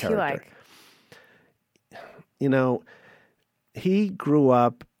interesting what's character. he like? He grew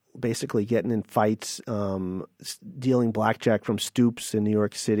up basically getting in fights, dealing blackjack from stoops in New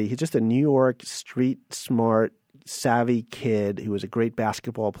York City. He's just a New York street smart, savvy kid who was a great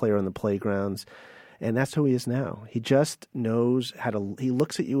basketball player on the playgrounds. And that's who he is now. He just knows he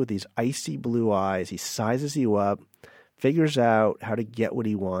looks at you with these icy blue eyes. He sizes you up, figures out how to get what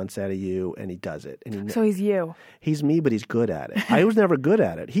he wants out of you, and he does it. So he's you. He's me, but he's good at it. I was never good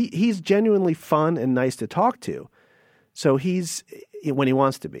at it. He's genuinely fun and nice to talk to. So he's when he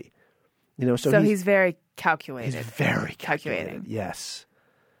wants to be. So he's very calculated. He's very calculated. Yes.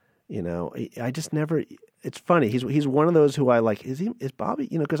 I just never it's funny. He's one of those who I like. Is Bobby?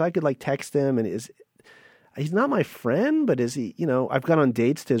 Because I could like text him, and he's not my friend, but is he? I've gone on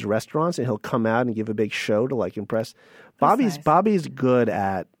dates to his restaurants, and he'll come out and give a big show to like impress. Nice. Bobby's good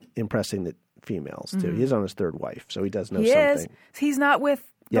at impressing the females too. He's on his third wife, so he does know He something. is. He's not with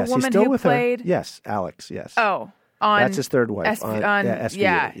the Yes, he's woman still who with played. her. Yes, Alex. Yes. Oh, on That's his third wife. SVU.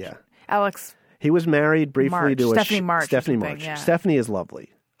 yeah, Alex. He was married briefly March. to Stephanie March or Stephanie something, March. yeah. Stephanie is lovely.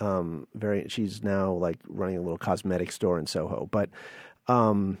 She's now like running a little cosmetic store in Soho. But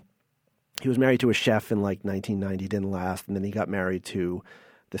he was married to a chef in like 1990, didn't last, and then he got married to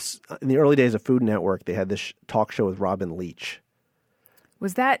this. In the early days of Food Network, they had this talk show with Robin Leach,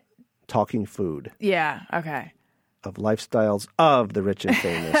 Was that? Talking Food, Yeah. Okay. of lifestyles of the rich and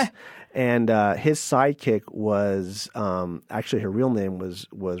famous. And his sidekick was actually her real name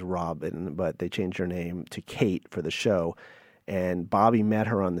was Robin, but they changed her name to Kate for the show. And Bobby met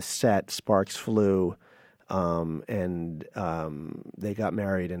her on the set. Sparks flew, and they got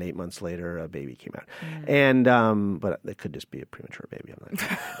married. And 8 months later, a baby came out. And but it could just be a premature baby. I'm not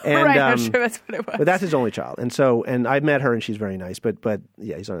sure. And, Right. I'm sure that's what it was. but that's his only child. And I met her, and she's very nice. But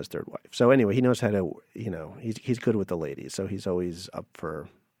yeah, he's on his third wife. So anyway, he knows how to. He's good with the ladies. So he's always up for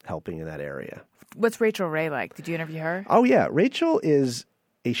helping in that area. What's Rachel Ray like? Did you interview her? Oh yeah, Rachel is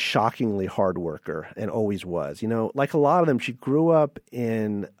a shockingly hard worker and always was. Like a lot of them, she grew up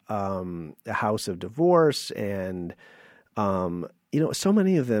in a house of divorce, and so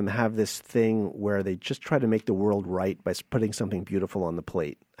many of them have this thing where they just try to make the world right by putting something beautiful on the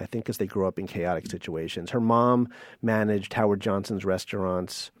plate. I think because they grew up in chaotic situations. Her mom managed Howard Johnson's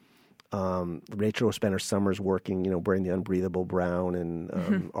restaurants. Rachel spent her summers working, wearing the unbreathable brown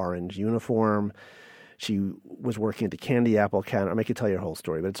and orange uniform. She was working at the candy apple counter. I could tell you her whole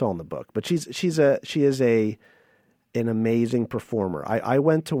story, but it's all in the book. But she is an amazing performer. I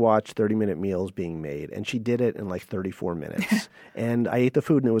went to watch 30-minute meals being made, and she did it in like 34 minutes. And I ate the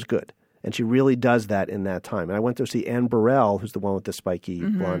food, and it was good. And she really does that in that time. And I went to see Anne Burrell, who's the one with the spiky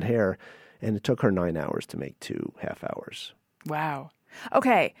blonde hair, and it took her 9 hours to make 2.5 hours. Wow.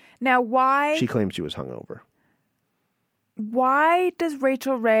 Okay. Now, why? She claims she was hungover. Why does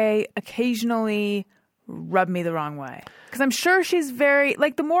Rachel Ray occasionally rub me the wrong way? Because I'm sure she's very,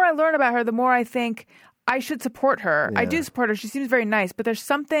 like, the more I learn about her, the more I think I should support her. I do support her. She seems very nice, but there's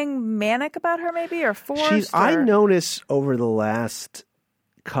something manic about her maybe, or forced? I notice over the last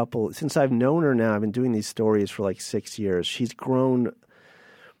couple, since I've known her now, I've been doing these stories for like 6 years, she's grown.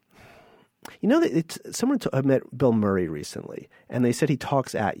 I met Bill Murray recently, and they said he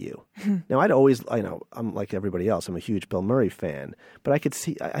talks at you. Now, I'm like everybody else, I'm a huge Bill Murray fan, but I could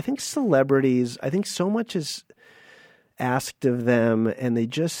see, I think celebrities, I think so much is asked of them, and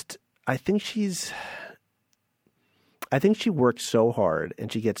I think she works so hard,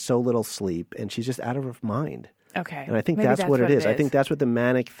 and she gets so little sleep, and she's just out of her mind. Okay. And I think Maybe that's what it is. I think that's what the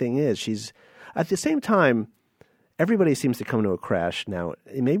manic thing is. She's, at the same time, everybody seems to come to a crash now.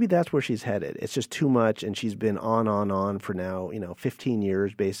 Maybe that's where she's headed. It's just too much, and she's been on for now, 15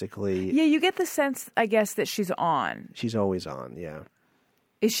 years basically. Yeah, you get the sense, I guess, that she's on. She's always on, yeah.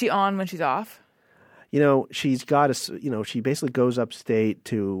 Is she on when she's off? She's got she basically goes upstate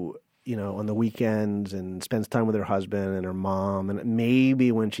to, on the weekends and spends time with her husband and her mom. And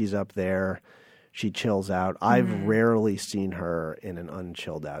maybe when she's up there, she chills out. I've rarely seen her in an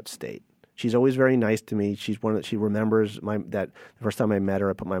unchilled out state. She's always very nice to me. She's one that she remembers that the first time I met her,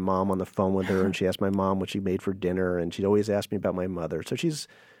 I put my mom on the phone with her, and she asked my mom what she made for dinner, and she'd always ask me about my mother. So she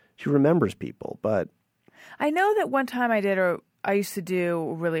remembers people. But I know that one time I used to do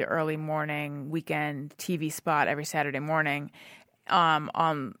a really early morning weekend TV spot every Saturday morning, on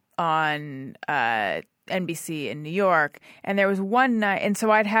NBC in New York, and there was one night, and so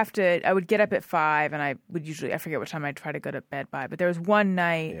I would get up at 5, and I forget what time I'd try to go to bed by, but there was one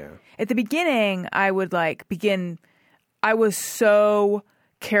night at the beginning, I was so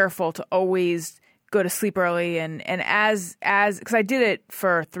careful to always go to sleep early, and as because I did it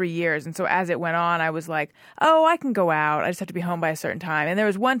for 3 years, and so as it went on, I was like, oh, I can go out, I just have to be home by a certain time. And there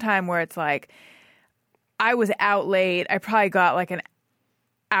was one time where it's like I was out late, I probably got like an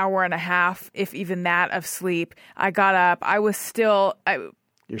hour and a half, if even that, of sleep. I got up. I was still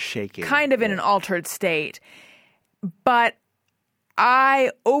you're shaking, kind of in an altered state, but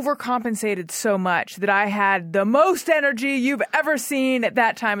I overcompensated so much that I had the most energy you've ever seen at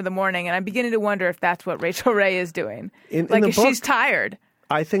that time of the morning, and I'm beginning to wonder if that's what Rachel Ray is doing. If she's tired.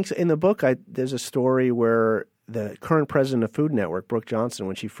 I think so. In the book, there's a story where the current president of Food Network, Brooke Johnson,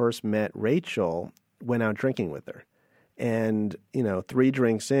 when she first met Rachel, went out drinking with her. And, 3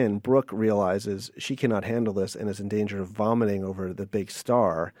 drinks in, Brooke realizes she cannot handle this and is in danger of vomiting over the big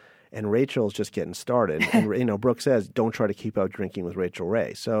star. and Rachel's just getting started. And Brooke says, "Don't try to keep out drinking with Rachel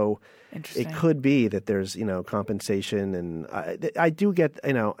Ray." So it could be that there's compensation, and I do get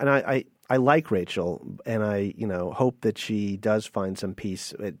and I like Rachel, and I hope that she does find some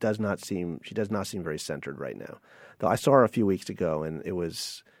peace. She does not seem very centered right now. Though I saw her a few weeks ago, and it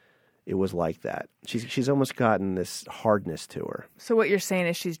was like that. She's almost gotten this hardness to her. So what you're saying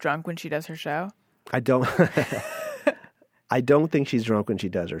is she's drunk when she does her show? I don't think she's drunk when she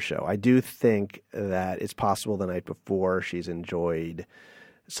does her show. I do think that it's possible the night before she's enjoyed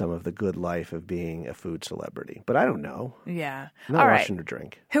some of the good life of being a food celebrity. But I don't know. Yeah. I'm not All watching right. her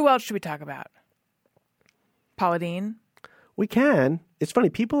drink. Who else should we talk about? Paula Deen? We can. It's funny.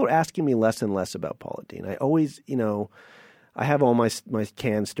 People are asking me less and less about Paula Deen. I always, I have all my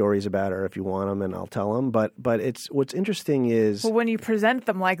canned stories about her if you want them, and I'll tell them. But what's interesting is... Well, when you present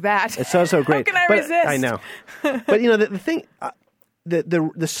them like that, it's so great. How can I resist? I know. But, the thing...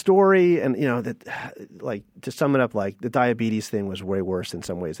 The story, and that, like, to sum it up, like, the diabetes thing was way worse in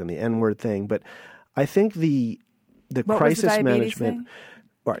some ways than the N-word thing. But I think the what crisis was the diabetes management. thing?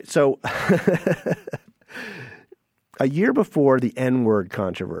 All right, so a year before the N-word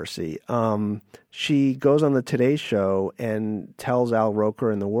controversy, she goes on the Today Show and tells Al Roker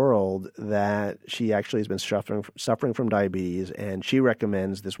and the world that she actually has been suffering from diabetes, and she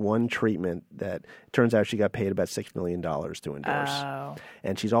recommends this one treatment that turns out she got paid about $6 million to endorse. Oh.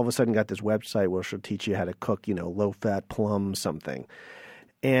 And she's all of a sudden got this website where she'll teach you how to cook, low-fat plum something.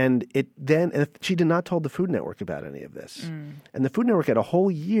 And she did not tell the Food Network about any of this. And the Food Network had a whole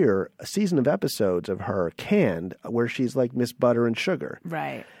year, a season of episodes of her canned where she's like Miss Butter and Sugar.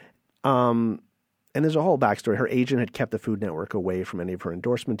 Right. And there's a whole backstory. Her agent had kept the Food Network away from any of her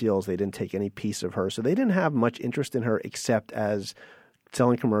endorsement deals. They didn't take any piece of her. So they didn't have much interest in her except as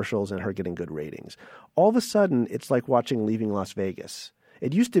selling commercials and her getting good ratings. All of a sudden, it's like watching Leaving Las Vegas.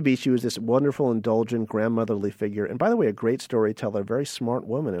 It used to be she was this wonderful, indulgent, grandmotherly figure. And by the way, a great storyteller, very smart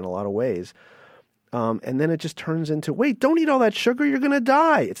woman in a lot of ways. And then it just turns into, wait, don't eat all that sugar. You're going to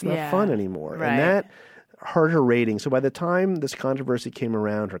die. It's not fun anymore. Right. And that hurt her ratings. So by the time this controversy came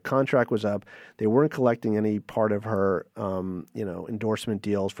around, her contract was up. They weren't collecting any part of her, endorsement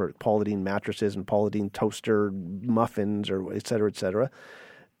deals for Paula Deen mattresses and Paula Deen toaster muffins, or et cetera, et cetera.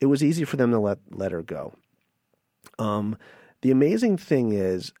 It was easy for them to let her go. The amazing thing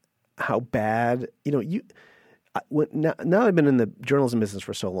is how bad, now I've been in the journalism business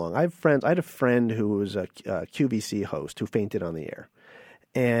for so long. I had a friend who was a QVC host who fainted on the air.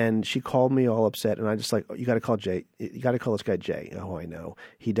 And she called me all upset, and I just like, you got to call Jay. You got to call this guy Jay. Oh, I know.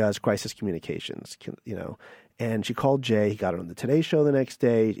 He does crisis communications, And she called Jay. He got on the Today Show the next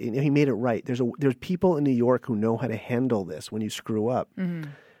day. And he made it right. There's people in New York who know how to handle this when you screw up. Mm-hmm.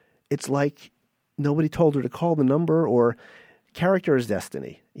 It's like nobody told her to call the number, or character is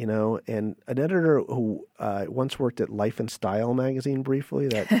destiny, And an editor who once worked at Life and Style magazine briefly,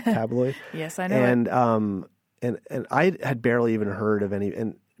 that tabloid. Yes, I know. And I had barely even heard of any.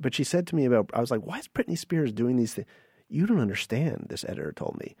 But she said to me I was like, why is Britney Spears doing these things? You don't understand, this editor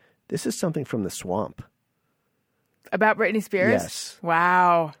told me. This is something from the swamp. About Britney Spears? Yes.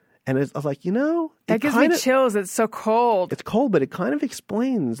 Wow. And I was like, that gives me chills. It's so cold. It's cold, but it kind of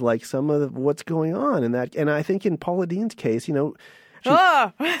explains like some of what's going on in that. And I think in Paula Deen's case, I'm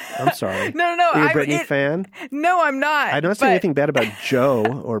sorry. No. You're a Britney fan? No, I'm not. I'm not saying anything bad about Joe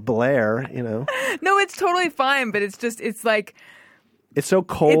or Blair, No, it's totally fine, but it's like... It's so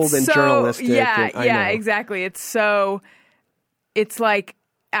cold and journalistic. Yeah, exactly. It's like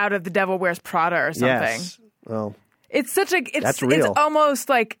out of The Devil Wears Prada or something. Yes. Well... It's such a... That's real. It's almost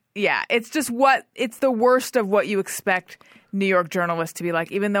like... Yeah, it's just it's the worst of what you expect New York journalists to be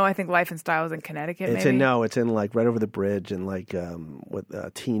like, even though I think Life and Style is in Connecticut, it's in like right over the bridge and like with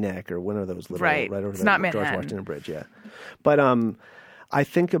Teaneck or one of those little... Right over it's the not George Manhattan. Washington Bridge, yeah. But I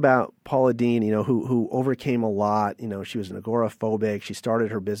think about Paula Deen, who overcame a lot. She was an agoraphobic. She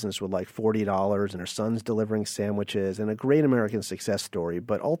started her business with like $40 and her son's delivering sandwiches, and a great American success story.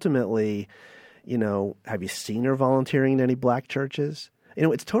 But ultimately... have you seen her volunteering in any black churches?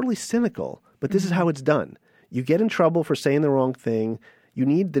 It's totally cynical, but this is how it's done. You get in trouble for saying the wrong thing. You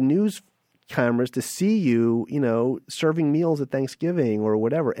need the news cameras to see you, serving meals at Thanksgiving or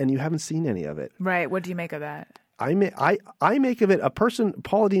whatever, and you haven't seen any of it. Right. What do you make of that? I make of it a person,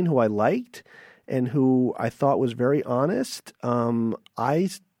 Paula Deen, who I liked and who I thought was very honest. I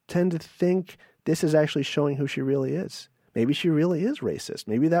tend to think this is actually showing who she really is. Maybe she really is racist.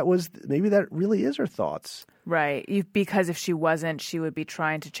 Maybe that really is her thoughts. Right. Because if she wasn't, she would be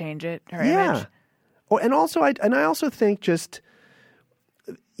trying to change it, her image. Oh, and also I also think just,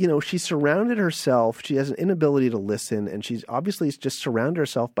 she's surrounded herself. She has an inability to listen, and she's obviously just surrounded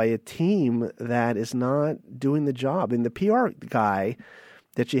herself by a team that is not doing the job. And the PR guy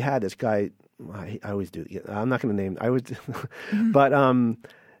that she had, this guy, I always do. I'm not going to name. I always, but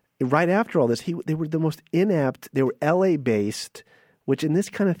right after all this, they were the most inept. They were LA based, which in this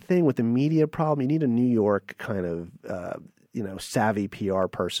kind of thing with the media problem, you need a New York kind of savvy PR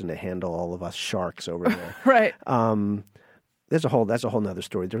person to handle all of us sharks over there. Right. That's a whole nother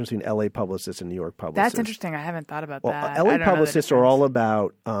story. The difference between LA publicists and New York publicists. That's interesting. I haven't thought about Well, that. LA publicists are all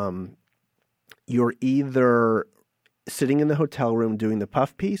about you're either sitting in the hotel room doing the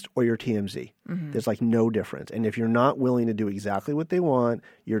puff piece or you're TMZ. Mm-hmm. There's like no difference. And if you're not willing to do exactly what they want,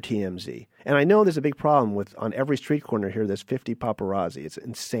 you're TMZ. And I know there's a big problem with on every street corner here, there's 50 paparazzi. It's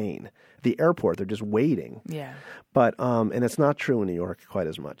insane. The airport, they're just waiting. Yeah. But and it's not true in New York quite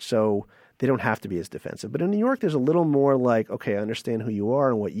as much. So they don't have to be as defensive. But in New York, there's a little more like, okay, I understand who you are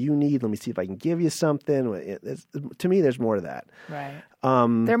and what you need. Let me see if I can give you something. To me, there's more to that. Right.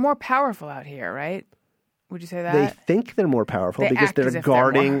 They're more powerful out here, right? Would you say that? They think they're more powerful They because act as they're if they're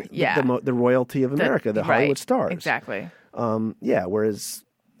guarding more- yeah. the royalty of America, the Hollywood right. stars. Exactly. Whereas,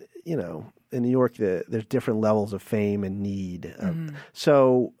 in New York, there's different levels of fame and need.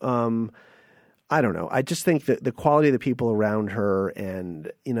 So I don't know. I just think that the quality of the people around her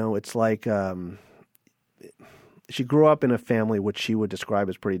and, it's like she grew up in a family which she would describe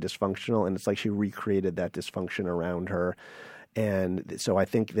as pretty dysfunctional, and it's like she recreated that dysfunction around her. And so I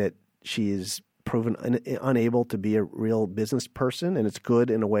think that she's proven unable to be a real business person, and it's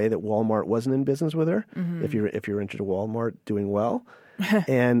good in a way that Walmart wasn't in business with her. If you're into Walmart doing well,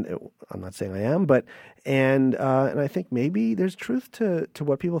 and I'm not saying I am, but and I think maybe there's truth to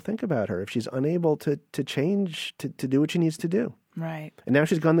what people think about her if she's unable to change to do what she needs to do. Right. And now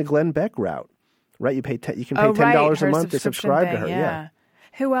she's gone the Glenn Beck route, right? You can pay $10 right. a Her month to subscribe to thing, her. Yeah.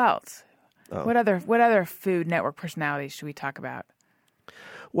 Who else? Oh. What other Food Network personalities should we talk about?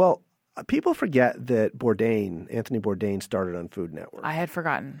 Well, people forget that Anthony Bourdain started on Food Network. I had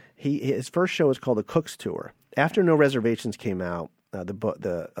forgotten. His first show was called The Cook's Tour. After No Reservations came out,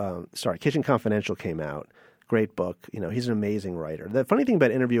 Kitchen Confidential came out. Great book. He's an amazing writer. The funny thing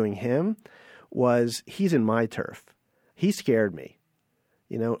about interviewing him was he's in my turf. He scared me.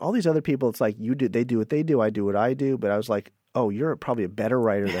 All these other people, it's like they do what they do, I do what I do. But I was like, oh, you're probably a better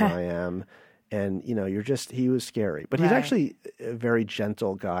writer than I am. And, he was scary. But he's Right. actually a very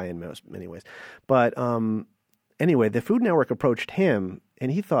gentle guy in many ways. But anyway, the Food Network approached him,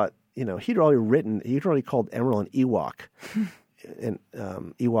 and he thought, he'd already called Emeril an Ewok. And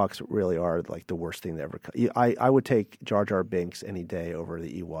Ewoks really are like the worst thing that ever come. I would take Jar Jar Binks any day over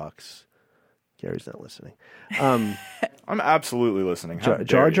the Ewoks. Gary's not listening. I'm absolutely listening. How dare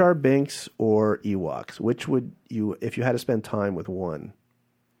Jar you. Jar Binks or Ewoks? Which would you, if you had to spend time with one?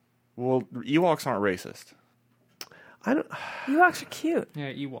 Well, Ewoks aren't racist. Ewoks are cute.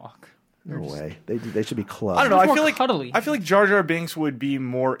 Yeah, Ewok. No way. They should be clubbed. I don't know. I more feel like cuddly. I feel like Jar Jar Binks would be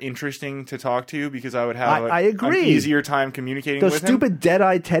more interesting to talk to because I would have I agree. an easier time communicating Those with stupid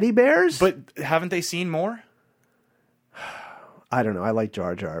dead-eyed teddy bears? him. But haven't they seen more? I don't know. I like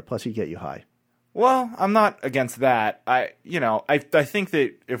Jar Jar. Plus, he'd get you high. Well, I'm not against that. I think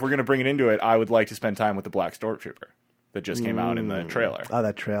that if we're going to bring it into it, I would like to spend time with the Black Stormtrooper that just came out in the trailer. Oh,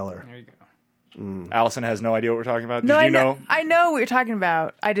 that trailer. There you go. Allison has no idea what we're talking about. No, Did I you know? I know what you're talking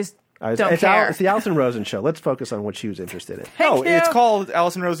about. I just don't It's care. it's the Allison Rosen show. Let's focus on what she was interested in. No, Thank you. it's called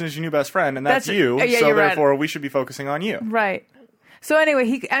Allison Rosen is your new best friend, and that's you. yeah, so you're right. therefore, we should be focusing on you. Right. So anyway,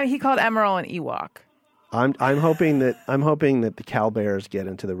 he called Emeril an Ewok. I'm hoping that the Cal Bears get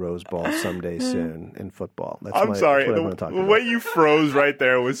into the Rose Bowl someday soon in football. That's I'm sorry. That's what I want to talk The about. way you froze right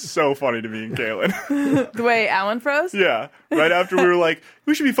there was so funny to me and Kaylin. The way Alan froze? Yeah. Right after we were like,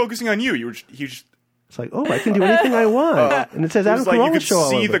 we should be focusing on you. You just It's like, oh, I can do anything I want, and it says it Adam was like you Carolla could show all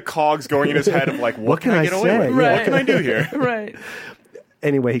see over the it. cogs going in his head of like, what can I get away say? with? Yeah. What can I do here? Right.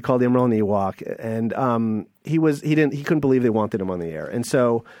 Anyway, he called Emeril an Ewok, and he couldn't believe they wanted him on the air, and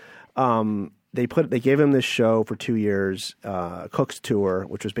so they gave him this show for 2 years, Cook's Tour,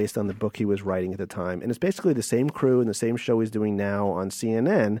 which was based on the book he was writing at the time, and it's basically the same crew and the same show he's doing now on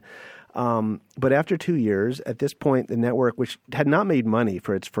CNN. But after 2 years, at this point, the network, which had not made money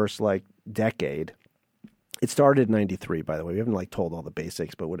for its first decade. It started in 93, by the way. We haven't told all the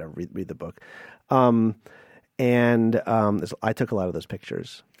basics, but whatever. Read the book. I took a lot of those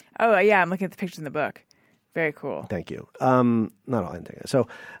pictures. Oh, yeah, I'm looking at the pictures in the book. Very cool. Thank you. Not all I didn't take it. So,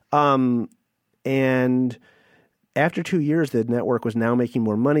 and after 2 years, the network was now making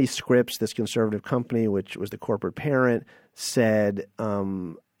more money. Scripps, this conservative company, which was the corporate parent, said,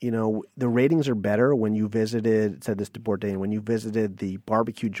 the ratings are better when you visited, said this to Bourdain, when you visited the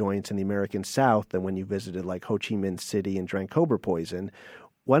barbecue joints in the American South than when you visited like Ho Chi Minh City and drank Cobra Poison.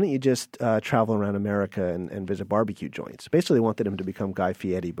 Why don't you just travel around America and visit barbecue joints? Basically, they wanted him to become Guy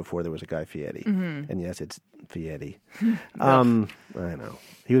Fieri before there was a Guy Fieri. And yes, it's Fieri. I know.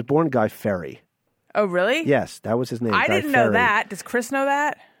 He was born Guy Ferry. Oh, really? Yes, that was his name. I Guy didn't know Ferry. that. Does Chris know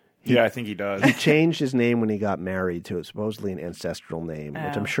that? Yeah, I think he does. He changed his name when he got married to supposedly an ancestral name,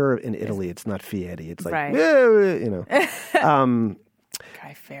 which I'm sure in Italy it's not Fieri. It's like, Right.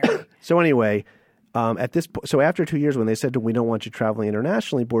 Guy Ferry. So anyway, so after 2 years when they said, we don't want you traveling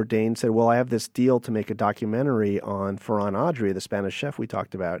internationally, Bourdain said, well, I have this deal to make a documentary on Ferran Adria, the Spanish chef we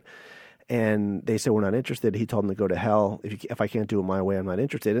talked about. And they said, we're not interested. He told them to go to hell. If I can't do it my way, I'm not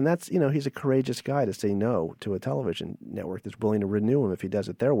interested. And that's, he's a courageous guy to say no to a television network that's willing to renew him if he does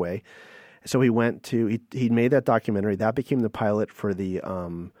it their way. So he went to, he made that documentary. That became the pilot for the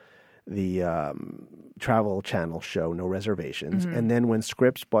Travel Channel show, No Reservations. And then when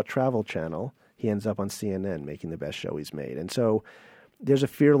Scripps bought Travel Channel, he ends up on CNN making the best show he's made. And so there's a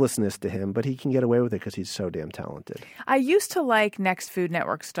fearlessness to him, but he can get away with it because he's so damn talented. I used to like Next Food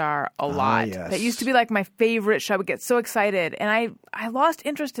Network Star a lot. Yes. That used to be like my favorite show. I would get so excited, and I lost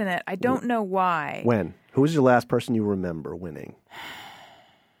interest in it. I don't know why. When? Who was the last person you remember winning?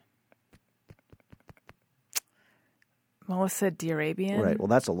 Melissa D'Arabian. Right. Well,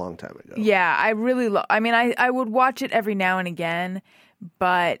 that's a long time ago. Yeah, I really I would watch it every now and again,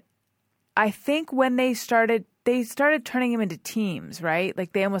 but I think when they started turning him into teams, right?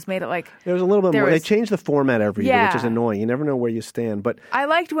 Like they almost made it like There was a little bit more. They was- changed the format every year, which is Yeah. annoying. You never know where you stand. But I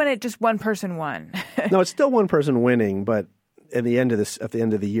liked when it just one person won. no, it's still one person winning. But at the end of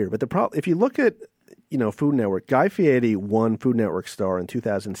the year. But the problem, if you look at Food Network, Guy Fieri won Food Network Star in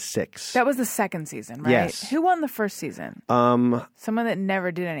 2006. That was the second season, right? Yes. Who won the first season? Someone that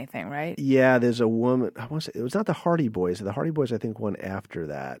never did anything, right? Yeah, there's a woman. I want to say it was not the Hardy Boys. The Hardy Boys, I think, won after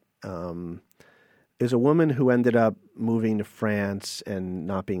that. There's a woman who ended up moving to France and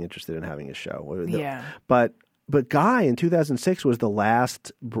not being interested in having a show. Yeah. But Guy in 2006 was the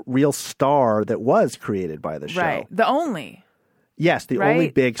last real star that was created by the show. Right. The only. Yes, the Right? only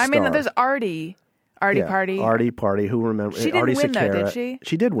big star. I mean, there's Artie Party. Artie Party. Who remembers? She didn't Artie win, though, Sequeira. did she?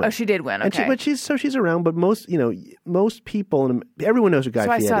 She did win. Oh, she did win. And Okay. she's around. But most people, and everyone knows who Guy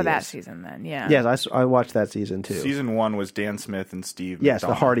So I Fieri saw that is. season then, yeah. Yes, I watched that season too. Season 1 was Dan Smith and Steve Yes, the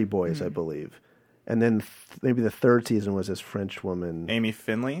McDonald. Hardy Boys, I believe. And then maybe the third season was this French woman. Amy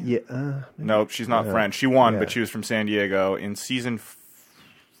Finley? Yeah. Nope, she's not French. She won, yeah. but she was from San Diego. In season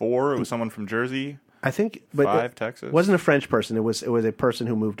 4, it was someone from Jersey. I think, but 5, Texas. It wasn't a French person. It was a person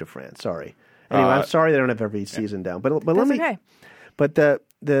who moved to France. Sorry. Anyway, I'm sorry they don't have every season down. But let That's me. okay. But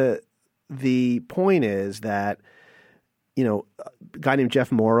the point is that a guy named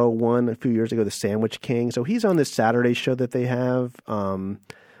Jeff Morrow won a few years ago, the Sandwich King. So he's on this Saturday show that they have.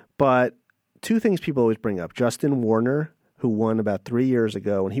 But two things people always bring up: Justin Warner, who won about 3 years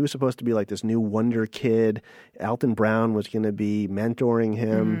ago, and he was supposed to be like this new wonder kid. Alton Brown was going to be mentoring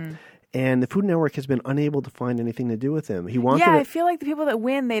him. And the Food Network has been unable to find anything to do with him. He wanted Yeah, I feel like the people that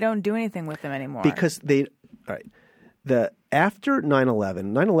win, they don't do anything with them anymore. because all right. After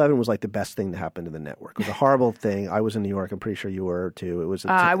 9/11, 9/11 was like the best thing to happen to the network. It was a horrible thing. I was in New York. I'm pretty sure you were too. It was.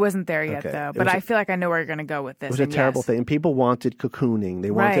 I wasn't there yet, Okay. though. It But was I feel like I know where you're going to go with this. It was a and terrible yes. thing. And people wanted cocooning.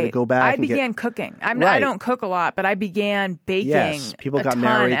 They wanted Right. to go back. I and began cooking. I Right. don't cook a lot, but I began baking. Yes, people a got ton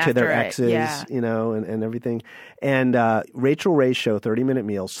married to their after it. exes, Yeah. and everything. And Rachel Ray's show, 30-Minute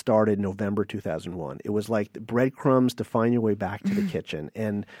Meals, started November 2001. It was like the breadcrumbs to find your way back to the kitchen.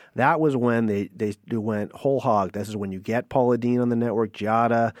 And that was when they went whole hog. This is when you get Paula Deen on the network,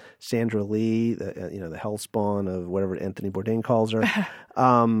 Giada, Sandra Lee, the hellspawn of whatever Anthony Bourdain calls her.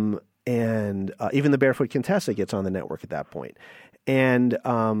 And even the Barefoot Contessa gets on the network at that point. And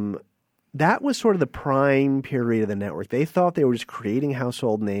that was sort of the prime period of the network. They thought they were just creating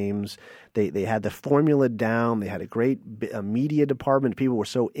household names. They had the formula down. They had a great media department. People were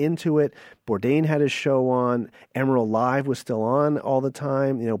so into it. Bourdain had his show on. Emerald Live was still on all the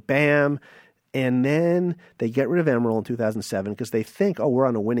time. BAM. And then they get rid of Emerald in 2007 because they think, we're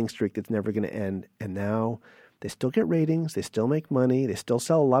on a winning streak that's never going to end. And now they still get ratings. They still make money. They still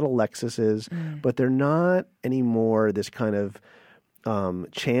sell a lot of Lexuses. But they're not anymore this kind of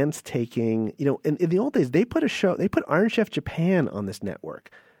chance taking. In the old days, they put Iron Chef Japan on this network,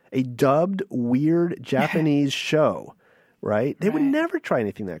 a dubbed weird Japanese show, right? They would never try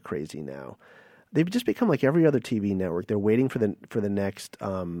anything that crazy now. They've just become like every other TV network. They're waiting for the next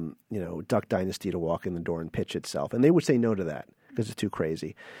Duck Dynasty to walk in the door and pitch itself, and they would say no to that. because it's too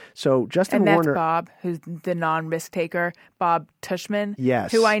crazy. So Justin And that's Warner. Bob, who's the non-risk taker, Bob Tushman.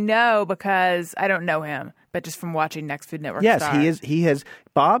 Yes. Who I know because I don't know him, but just from watching Next Food Network. Yes, Star. he is. He has.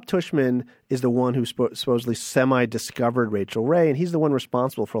 Bob Tushman is the one who supposedly semi-discovered Rachel Ray, and he's the one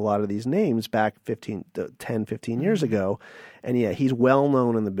responsible for a lot of these names back 10, 15 years ago. And yeah, he's well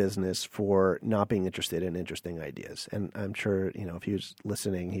known in the business for not being interested in interesting ideas. And I'm sure, if he was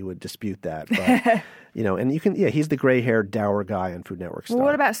listening, he would dispute that. But, and you can, he's the gray-haired, dour guy on Food Network Star. Well,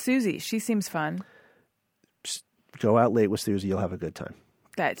 what about Susie? She seems fun. Go out late with Susie, you'll have a good time.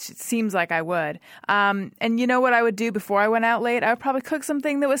 That seems like I would. And you know what I would do before I went out late? I would probably cook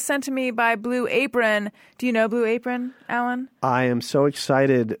something that was sent to me by Blue Apron. Do you know Blue Apron, Alan? I am so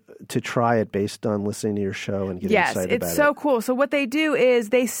excited to try it based on listening to your show and getting excited about it. Yes, it's so cool. So what they do is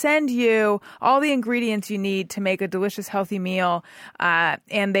they send you all the ingredients you need to make a delicious, healthy meal.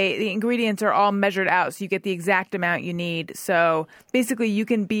 And the ingredients are all measured out, so you get the exact amount you need. So basically you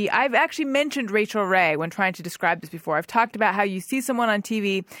can be... I've actually mentioned Rachel Ray when trying to describe this before. I've talked about how you see someone on TV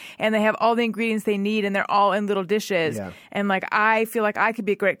and they have all the ingredients they need and they're all in little dishes. Yeah. And I feel like I could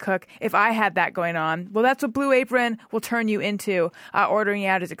be a great cook if I had that going on. Well, that's what Blue Apron will turn you into. Ordering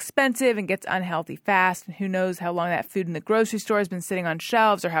out is expensive and gets unhealthy fast. And who knows how long that food in the grocery store has been sitting on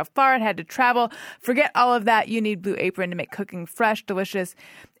shelves or how far it had to travel. Forget all of that. You need Blue Apron to make cooking fresh, delicious,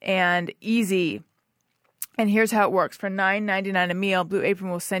 and easy. And here's how it works. For $9.99 a meal, Blue Apron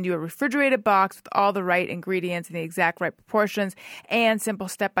will send you a refrigerated box with all the right ingredients in the exact right proportions and simple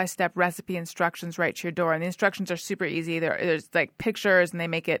step-by-step recipe instructions right to your door. And the instructions are super easy. There's like pictures, and they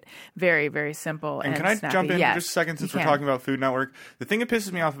make it very, very simple and can I snappy. jump in Yes, for just a second since you we're can. talking about Food Network? The thing that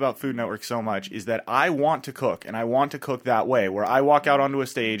pisses me off about Food Network so much is that I want to cook, and I want to cook that way, where I walk out onto a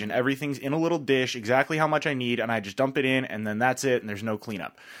stage and everything's in a little dish, exactly how much I need, and I just dump it in, and then that's it, and there's no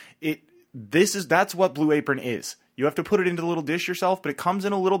cleanup. That's what Blue Apron is. You have to put it into the little dish yourself, but it comes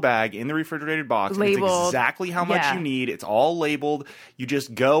in a little bag in the refrigerated box. Labeled. It's exactly how much Yeah. you need. It's all labeled. You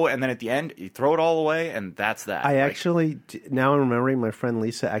just go, and then at the end, you throw it all away, and that's that. I actually, now I'm remembering my friend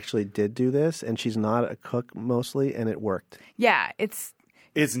Lisa actually did do this, and she's not a cook mostly, and it worked. Yeah, it's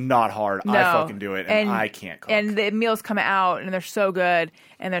not hard. no. I fucking do it, and I can't cook. And the meals come out, and they're so good,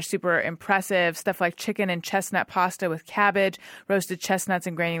 and they're super impressive. Stuff like chicken and chestnut pasta with cabbage, roasted chestnuts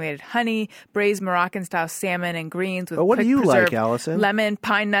and granulated honey, braised Moroccan-style salmon and greens with Oh, what do quick you like, preserved Allison? lemon,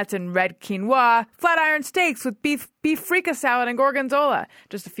 pine nuts, and red quinoa, flat iron steaks with beef freekeh salad and gorgonzola.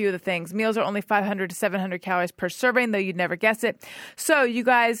 Just a few of the things. Meals are only 500 to 700 calories per serving, though you'd never guess it. So you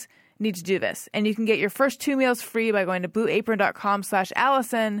guys need to do this. And you can get your first 2 meals free by going to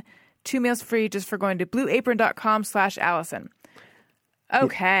blueapron.com/Allison. 2 meals free just for going to blueapron.com/Allison.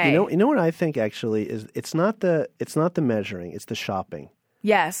 Okay. You know what I think actually is it's not the measuring, it's the shopping.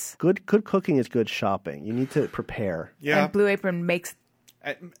 Yes. Good cooking is good shopping. You need to prepare. yeah. And Blue Apron makes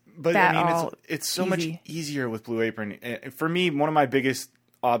But that I mean, all it's so easy. much easier with Blue Apron. For me, one of my biggest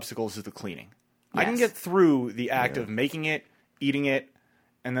obstacles is the cleaning. I can Yes. get through the act of making it, eating it,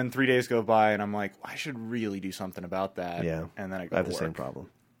 and then 3 days go by, and I'm like, I should really do something about that. Yeah. And then I go I have to the work. same problem.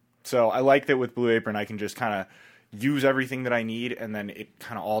 So I like that with Blue Apron, I can just kind of use everything that I need, and then it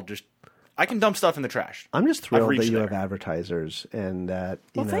kind of all just... I can dump stuff in the trash. I'm just I've thrilled that reached you there. have advertisers and that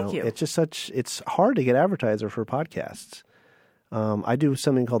Well, thank you. it's just it's hard to get advertiser for podcasts. I do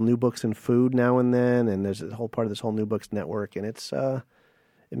something called New Books in Food now and then, and there's a whole part of this whole New Books network, and it's a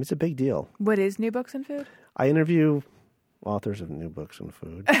big deal. what is New Books in Food? I interview authors of New Books in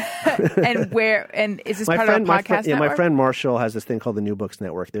Food. and is this part of a podcast my network? friend Marshall has this thing called the New Books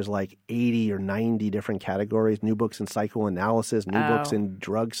Network. There's like 80 or 90 different categories: new books in psychoanalysis, new books in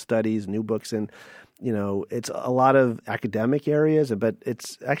drug studies, new books in, it's a lot of academic areas, but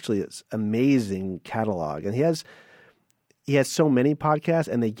it's amazing catalog. And he has so many podcasts,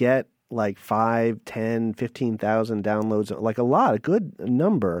 and they get like 5, 10, 15,000 downloads, like a good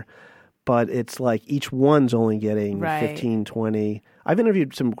number. But it's like each one's only getting Right. 15, 20. I've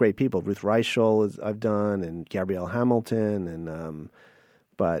interviewed some great people. Ruth Reichel I've done, and Gabrielle Hamilton, and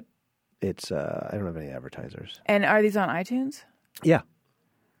but it's I don't have any advertisers. And are these on iTunes? Yeah,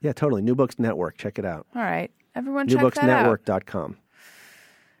 totally. New Books Network. Check it out. All right. Everyone check that out. Newbooksnetwork.com.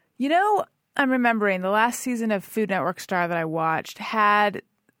 I'm remembering the last season of Food Network Star that I watched had,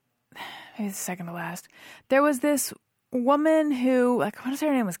 maybe the second to last, there was this woman who, I want to say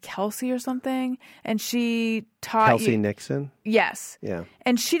her name was Kelsey or something, and she taught Kelsey you. Nixon. Yes. Yeah.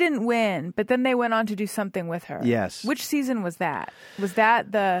 And she didn't win, but then they went on to do something with her. Yes. Which season was that? Was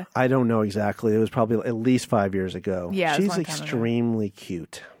that the... I don't know exactly. It was probably at least 5 years ago. Yeah, it was a she's long time ago. extremely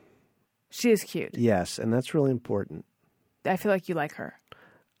cute. She is cute. Yes, and that's really important. I feel like you like her.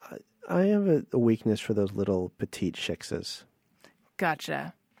 I have a weakness for those little petite chickses.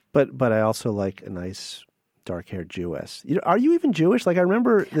 Gotcha. But I also like a nice dark-haired Jewess. Are you even Jewish? Like I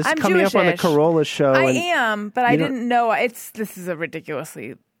remember this I'm coming up on the Jewish-ish. Corolla show. I and, am, but I you know- didn't know. This is a ridiculous All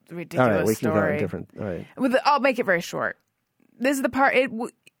right, we can go story. on different. All right. I'll make it very short. This is the part.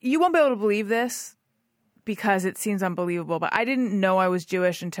 You won't be able to believe this because it seems unbelievable, but I didn't know I was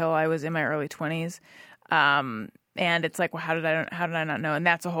Jewish until I was in my early 20s. And it's like, well, how did I not know? And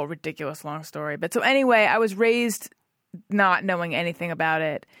that's a whole ridiculous long story. But so anyway, I was raised not knowing anything about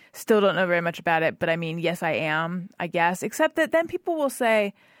it. Still don't know very much about it. But I mean, yes, I am, I guess. Except that then people will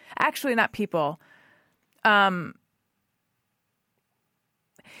say, actually, not people.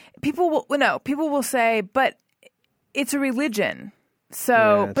 People will say, but it's a religion. So,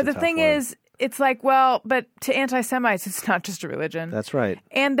 Yeah, it's but a the tough thing one. is, it's like, well, but to anti-Semites, it's not just a religion. That's right.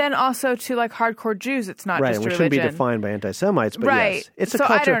 And then also to like hardcore Jews, it's not Right, just and a we shouldn't be religion. defined by anti-Semites, but Right. yes, it's a So I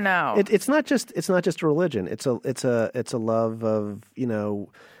culture. don't know. It's not just a religion. It's a love of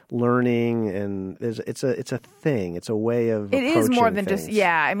learning, and it's a thing. It's a way of It is more than approaching just,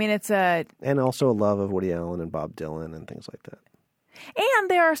 yeah. I mean, and also a love of Woody Allen and Bob Dylan and things like that. and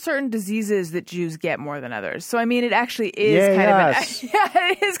there are certain diseases that Jews get more than others. So I mean, it actually is Yes.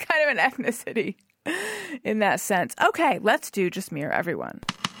 it is kind of an ethnicity in that sense. Okay, let's do Just Me or Everyone.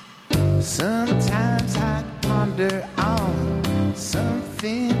 Sometimes I ponder on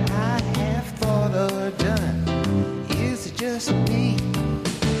something I have thought or done. Is it just me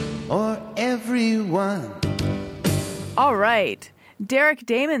or everyone? All right. Derek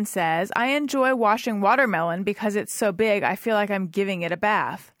Damon says, I enjoy washing watermelon because it's so big, I feel like I'm giving it a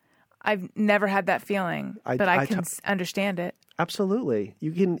bath. I've never had that feeling, but I can understand it. Absolutely,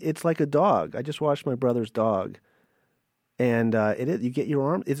 you can. It's like a dog. I just washed my brother's dog, and you get your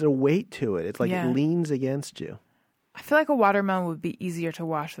arm. It's a weight to it. It's like Yeah. it leans against you. I feel like a watermelon would be easier to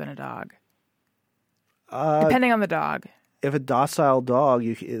wash than a dog, depending on the dog. If a docile dog,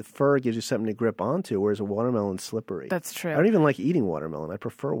 fur gives you something to grip onto, whereas a watermelon's slippery. That's true. I don't even like eating watermelon. I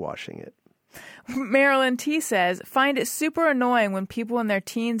prefer washing it. Marilyn T says, find it super annoying when people in their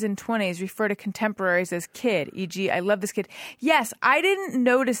teens and 20s refer to contemporaries as kid, e.g., I love this kid. Yes, I didn't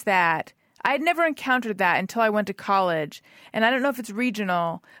notice that. I had never encountered that until I went to college. And I don't know if it's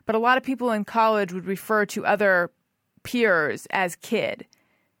regional, but a lot of people in college would refer to other peers as kid.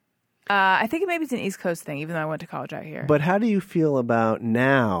 I think maybe it's an East Coast thing, even though I went to college out here. But how do you feel about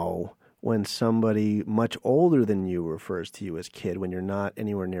now when somebody much older than you refers to you as kid when you're not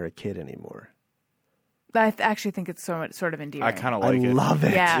anywhere near a kid anymore? I actually think it's sort of endearing. I kind of like I it. love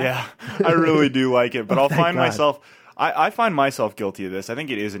it. Yeah. Yeah, I really do like it. But I'll thank find God. myself. I find myself guilty of this. I think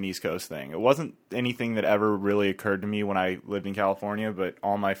it is an East Coast thing. It wasn't anything that ever really occurred to me when I lived in California, but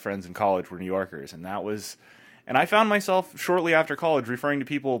all my friends in college were New Yorkers, and that was. And I found myself shortly after college referring to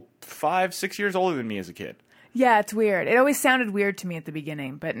people 5-6 years older than me as a kid. Yeah, it's weird. It always sounded weird to me at the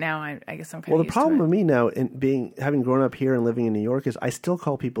beginning, but now I guess I'm kind Well, of the problem with me now, having grown up here and living in New York, is I still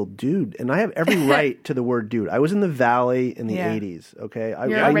call people dude, and I have every right to the word dude. I was in the Valley in the Yeah. 80s. Okay,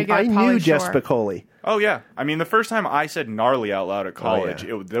 You're a regular I knew Pauly Jess Shore. Spicoli. Oh, yeah. I mean, the first time I said gnarly out loud at college,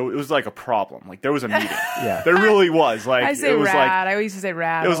 yeah. it was like a problem. Like, there was a meeting. Yeah. There really was. Like, I say it was rad. like I used to say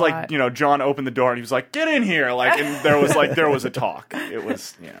rad. it was a like, lot. you know, John opened the door and he was like, get in here. Like, and there was a talk. It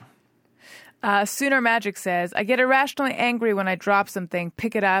was, you know. Sooner Magic says, I get irrationally angry when I drop something,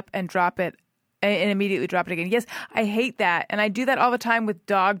 pick it up and drop it, and immediately drop it again. Yes, I hate that. And I do that all the time with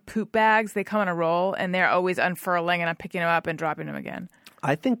dog poop bags. They come on a roll, and they're always unfurling, and I'm picking them up and dropping them again.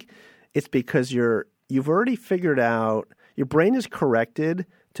 I think it's because you've already figured out, your brain is corrected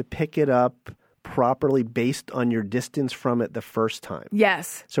to pick it up properly based on your distance from it the first time.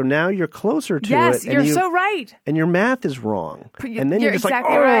 Yes. So now you're closer to Yes, it. you're so right. And your math is wrong. But And then you're you're just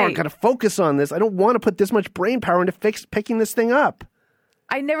exactly like, I right. got to focus on this. I don't want to put this much brain power into picking this thing up.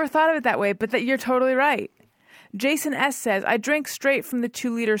 I never thought of it that way, but you're totally right. Jason S. says, I drink straight from the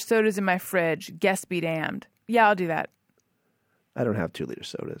 2-liter sodas in my fridge. Guess be damned. Yeah, I'll do that. I don't have 2-liter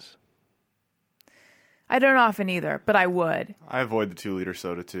sodas. I don't often either, but I would. I avoid the 2-liter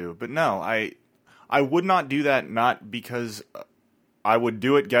soda too. But no, I would not do that, not because I would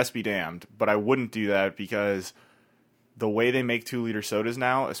do it, guess be damned, but I wouldn't do that because the way they make 2-liter sodas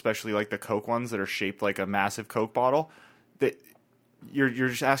now, especially like the Coke ones that are shaped like a massive Coke bottle, that you're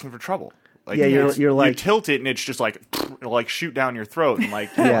just asking for trouble. Like, Yeah, you're you like- tilt it and it's just like it'll like shoot down your throat and like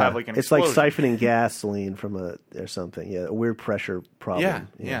you'll have like an it's explosion. like siphoning gasoline from or something. Yeah, a weird pressure problem.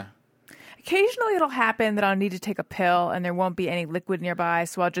 Yeah. Occasionally it'll happen that I'll need to take a pill and there won't be any liquid nearby,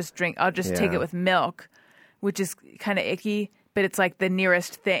 so I'll just take Yeah. it with milk, which is kind of icky, but it's like the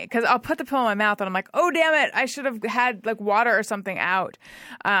nearest thing. Because I'll put the pill in my mouth and I'm like, oh, damn it, I should have had like water or something out.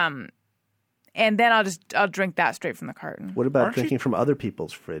 And And then I'll drink that straight from the carton. What about Aren't you- drinking from other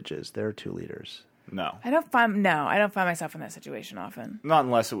people's fridges? They're 2 liters. No. I don't find myself in that situation often. Not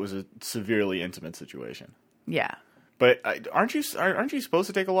unless it was a severely intimate situation. Yeah. But aren't you supposed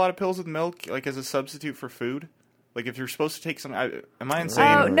to take a lot of pills with milk, like as a substitute for food? Like if you're supposed to take some, am I insane?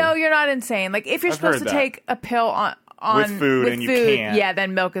 Oh no, you're not insane. Like if you're I've supposed heard to that. take a pill on With food and you can't. yeah,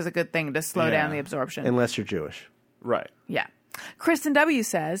 then milk is a good thing to slow Yeah. down the absorption. Unless you're Jewish. Right. Yeah. Kristen W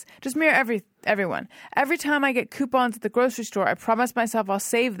says, just mirror everyone. Every time I get coupons at the grocery store, I promise myself I'll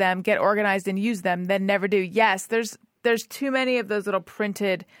save them, get organized and use them, then never do. Yes, there's too many of those little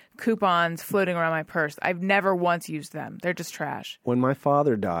printed coupons floating around my purse. I've never once used them. They're just trash. When my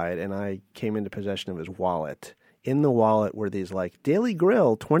father died and I came into possession of his wallet, in the wallet were these like Daily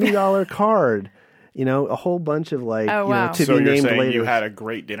Grill $20 card, a whole bunch of like, Oh, wow. to So be you're named saying later. you had a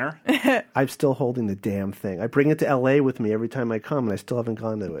great dinner? I'm still holding the damn thing. I bring it to LA with me every time I come, and I still haven't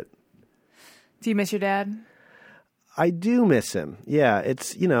gone to it. Do you miss your dad? I do miss him. Yeah,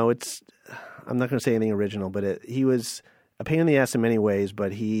 it's I'm not going to say anything original, but he was a pain in the ass in many ways.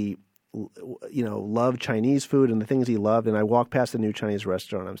 But he, loved Chinese food and the things he loved. And I walk past a new Chinese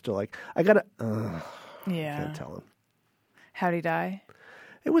restaurant, I'm still like, I gotta. Yeah. Can't tell him. How'd he die?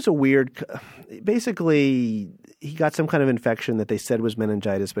 It was a weird. Basically, he got some kind of infection that they said was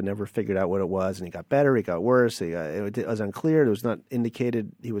meningitis, but never figured out what it was. And he got better. He got worse. It was unclear. It was not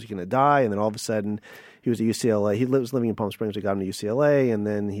indicated he was going to die. And then all of a sudden, he was at UCLA. He was living in Palm Springs. We got him to UCLA, and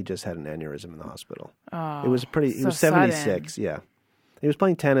then he just had an aneurysm in the hospital. Oh, it was pretty. He so was 76. sudden. Yeah, he was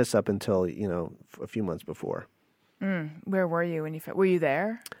playing tennis up until a few months before. Where were you when were you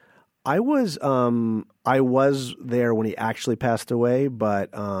there? I was there when he actually passed away, but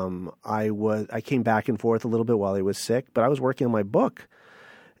I came back and forth a little bit while he was sick, but I was working on my book.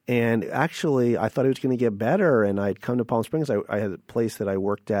 And actually, I thought he was going to get better, and I'd come to Palm Springs. I had a place that I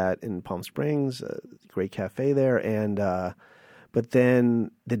worked at in Palm Springs, a great cafe there, and but then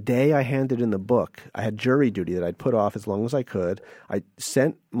the day I handed in the book, I had jury duty that I'd put off as long as I could. I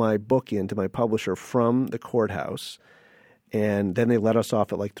sent my book in to my publisher from the courthouse. And then they let us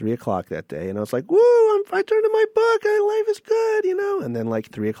off at like 3 o'clock that day. And I was like, woo, I turned in my book. Life is good, And then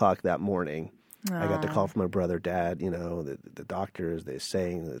like 3 o'clock that morning, I got the call from my brother, Dad, the doctors, they're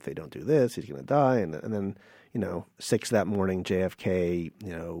saying that if they don't do this, he's going to die. And then, 6 that morning, JFK,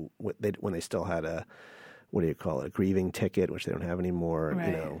 when they still had a grieving ticket, which they don't have anymore,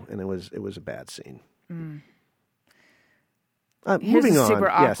 Right. And it was a bad scene. Here's Moving a on. super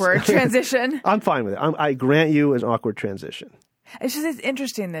Yes. awkward transition. I'm fine with it. I grant you an awkward transition. It's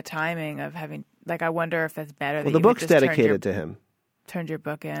interesting the timing of having. Like, I wonder if that's better. Well, that the you had book's just turned dedicated to him. Turned your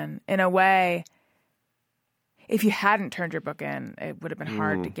book in a way. If you hadn't turned your book in, it would have been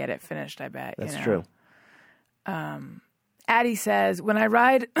hard to get it finished. I bet That's true. Addie says, when I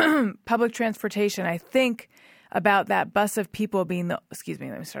ride public transportation, I think about that bus of people being the. Excuse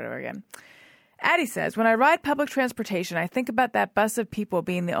me. Let me start over again. Addie says, when I ride public transportation, I think about that bus of people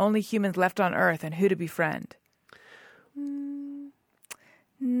being the only humans left on Earth and who to befriend.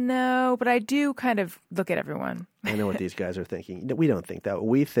 No, but I do kind of look at everyone. I know what these guys are thinking. We don't think that. What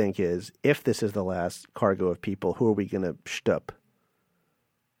we think is, if this is the last cargo of people, who are we going to shtup?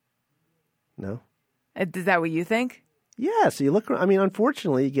 No? Is that what you think? Yeah, so you look around. I mean,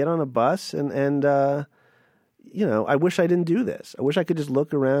 unfortunately, you get on a bus and I wish I didn't do this. I wish I could just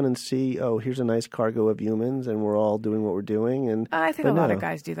look around and see, oh, here's a nice cargo of humans and we're all doing what we're doing. And I think but a lot no, of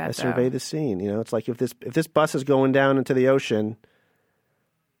guys do that, I though. survey the scene. It's like if this bus is going down into the ocean,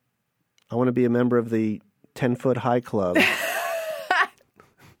 I want to be a member of the 10-foot high club.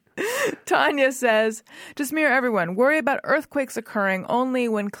 Tanya says, just mirror everyone. Worry about earthquakes occurring only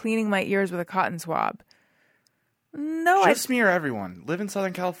when cleaning my ears with a cotton swab. No, Just mirror everyone. Live in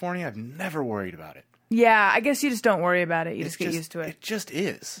Southern California. I've never worried about it. Yeah, I guess you just don't worry about it. You just get used to it. It just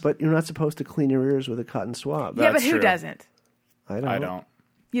is. But you're not supposed to clean your ears with a cotton swab. Yeah, but That's who true. doesn't? I don't. I don't.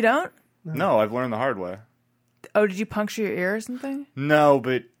 You don't? No, I've learned the hard way. Oh, did you puncture your ear or something? No,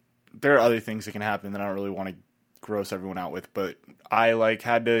 but there are other things that can happen that I don't really want to gross everyone out with. But I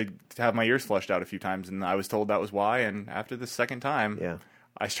had to have my ears flushed out a few times, and I was told that was why. And after the second time, Yeah.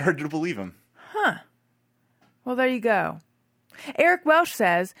 I started to believe him. Well, there you go. Eric Welsh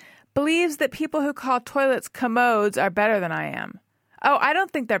says, believes that people who call toilets commodes are better than I am. Oh, I don't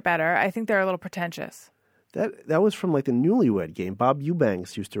think they're better. I think they're a little pretentious. That was from like the Newlywed Game. Bob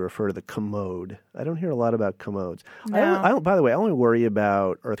Eubanks used to refer to the commode. I don't hear a lot about commodes. No. By the way, I only worry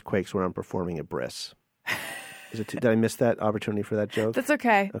about earthquakes when I'm performing at Briss. Did I miss that opportunity for that joke? That's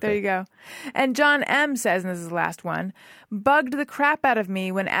okay. There you go. And John M. says, and this is the last one, bugged the crap out of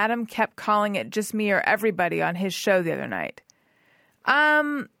me when Adam kept calling it Just Me or Everybody on his show the other night.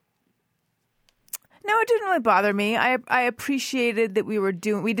 No, it didn't really bother me. I appreciated that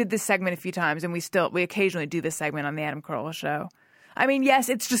we did this segment a few times, and we occasionally do this segment on the Adam Carolla Show. I mean, yes,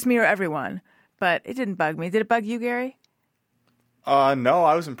 it's just me or everyone, but it didn't bug me. Did it bug you, Gary? No,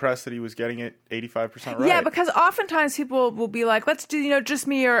 I was impressed that he was getting it 85% right. Yeah, because oftentimes people will be like, let's do, just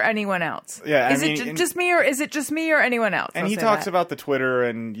me or anyone else. Yeah, is it just me or is it just me or anyone else? And They'll he say talks that. about the Twitter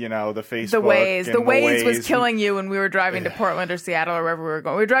and, the Facebook. The Waze. and The Waze was Waze. killing you when we were driving to Portland or Seattle or wherever we were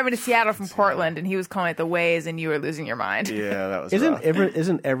going. We were driving to Seattle from Portland, and he was calling it the Waze, and you were losing your mind. Yeah, that was Isn't rough.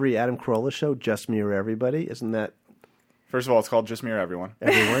 isn't every Adam Carolla show just me or everybody? Isn't that First of all, it's called Just Me or Everyone.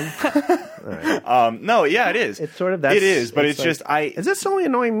 everyone? All right. No, yeah, it is. It's sort of It is, but it's like, just Is this only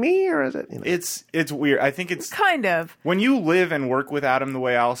annoying me or is it? It's weird. I think it's Kind of. when you live and work with Adam the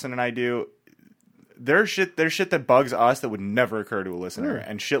way Allison and I do. There's shit that bugs us that would never occur to a listener,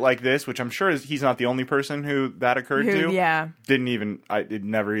 and shit like this, which I'm sure he's not the only person who that occurred to. Yeah. It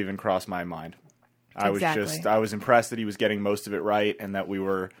never even crossed my mind. I was impressed that he was getting most of it right, and that we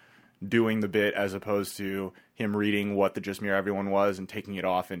were doing the bit as opposed to him reading what the Just Me or Everyone was and taking it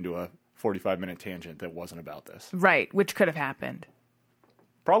off into a 45-minute tangent that wasn't about this. Right, which could have happened.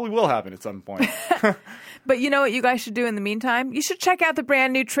 Probably will happen at some point. But you know what you guys should do in the meantime? You should check out the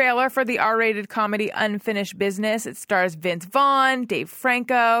brand new trailer for the R-rated comedy Unfinished Business. It stars Vince Vaughn, Dave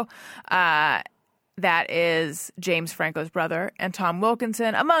Franco, that is James Franco's brother, and Tom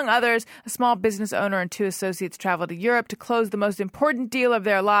Wilkinson. Among others, a small business owner and two associates travel to Europe to close the most important deal of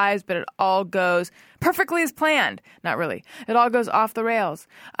their lives, but it all goes perfectly as planned. Not really. It all goes off the rails.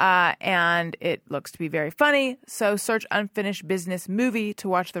 And it looks to be very funny, so search Unfinished Business Movie to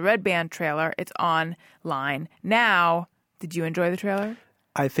watch the Red Band trailer. It's online now. Did you enjoy the trailer?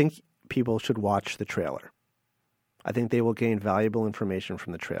 I think people should watch the trailer. I think they will gain valuable information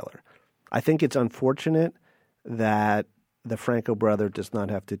from the trailer. I think it's unfortunate that the Franco brother does not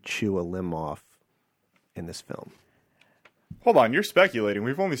have to chew a limb off in this film. Hold on, you're speculating.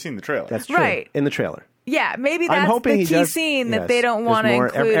 We've only seen the trailer. That's true. Right. In the trailer. Yeah, maybe I'm that's hoping the he key does, scene that yes. they don't There's want to more-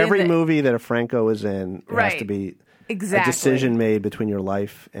 include. Every in the, movie that a Franco is in, there has to Right. be Exactly. a decision made between your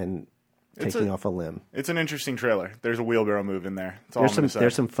life and It's taking off a limb. It's an interesting trailer. There's a wheelbarrow move in there. That's all I'm gonna say.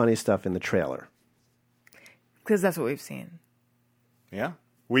 There's some funny stuff in the trailer. Because that's what we've seen. Yeah.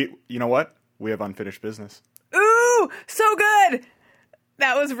 You know what? We have unfinished business. Ooh, so good.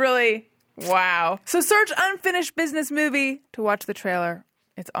 That was really, wow. So search Unfinished Business Movie to watch the trailer.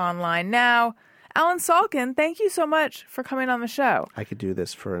 It's online now. Alan Salkin, thank you so much for coming on the show. I could do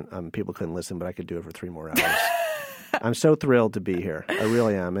this for people couldn't listen, but I could do it for 3 more hours. I'm so thrilled to be here. I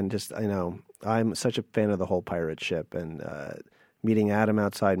really am, and just I'm such a fan of the whole pirate ship, and meeting Adam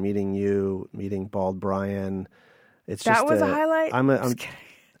outside, meeting you, meeting Bald Brian. It's That just was a highlight? I'm Just kidding.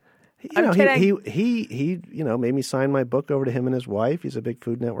 You know, kidding. he made me sign my book over to him and his wife. He's a big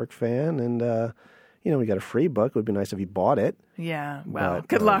Food Network fan, and we got a free book. It would be nice if he bought it. Yeah, well, But,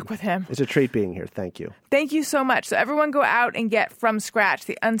 good luck with him. It's a treat being here. Thank you. Thank you so much. So everyone go out and get From Scratch,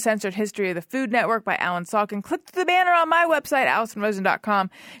 The Uncensored History of the Food Network by Alan Salkin. Click the banner on my website, AllisonRosen.com.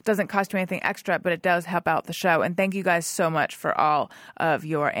 It doesn't cost you anything extra, but it does help out the show. And thank you guys so much for all of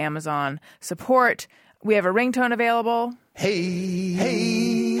your Amazon support. We have a ringtone available.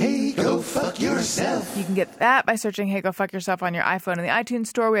 Hey, go fuck yourself. You can get that by searching Hey Go Fuck Yourself on your iPhone in the iTunes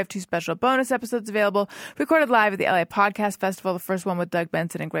Store. We have 2 special bonus episodes available, recorded live at the LA Podcast Festival. The first one with Doug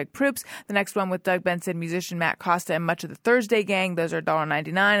Benson and Greg Proops. The next one with Doug Benson, musician Matt Costa, and much of the Thursday Gang. Those are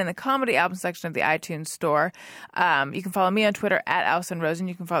 $1.99 in the comedy album section of the iTunes Store. You can follow me on Twitter at Allison Rosen.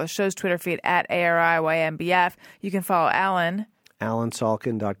 You can follow the show's Twitter feed at ARIYMBF. You can follow Alan.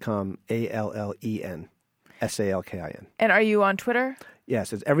 AlanSalkin.com, ALLEN. SALKIN. And are you on Twitter?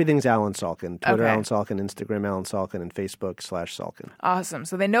 Yes, everything's Alan Salkin. Twitter, Okay. Alan Salkin. Instagram, Alan Salkin. And Facebook /Salkin. Awesome.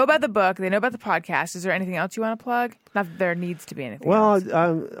 So they know about the book. They know about the podcast. Is there anything else you want to plug? Not that there needs to be anything else.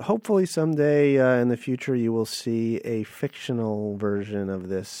 Well, hopefully someday in the future you will see a fictional version of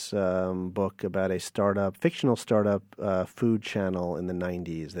this book about a fictional startup food channel in the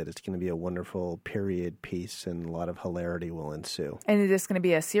 90s that is going to be a wonderful period piece, and a lot of hilarity will ensue. And is this going to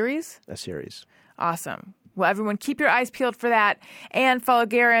be a series? A series. Awesome. Well, everyone, keep your eyes peeled for that. And follow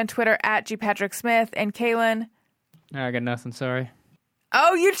Gary on Twitter at GPatrickSmith. And Kaylin. I got nothing, sorry.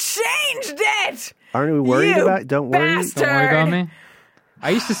 Oh, you changed it! Aren't we worried You about? Don't worry. bastard! Don't worry about me.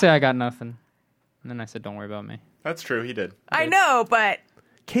 I used to say I got nothing. And then I said, don't worry about me. That's true. He did. I know, but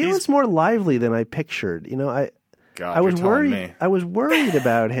Caitlin's more lively than I pictured. God, I was you're telling worried. me. I was worried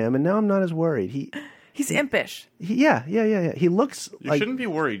about him, and now I'm not as worried. he's impish. Yeah. He looks You like shouldn't be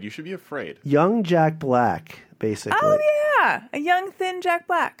worried. You should be afraid. young Jack Black, basically. Oh, yeah. A young, thin Jack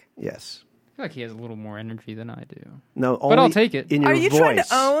Black. Yes. I feel like he has a little more energy than I do. No, But I'll take it. In your Are you voice. trying to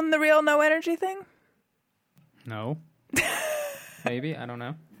own the real no energy thing? No. Maybe. I don't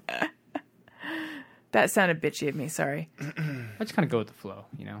know. That sounded bitchy of me. Sorry. I just kind of go with the flow,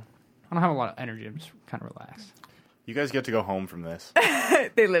 you know? I don't have a lot of energy. I'm just kind of relaxed. You guys get to go home from this.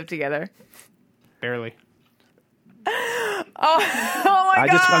 They live together. Barely. Oh my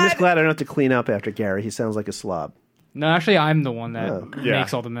God. I'm just glad I don't have to clean up after Gary. He sounds like a slob. No, actually, I'm the one that Yeah.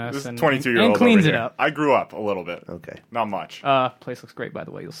 makes all the mess This and 22-year-old and cleans over it here. up. I grew up a little bit. Okay. Not much. Place looks great, by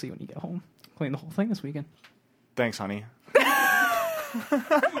the way. You'll see when you get home. Clean the whole thing this weekend. Thanks, honey.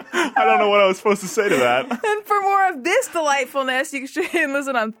 I don't know what I was supposed to say to that. And for more of this delightfulness, you can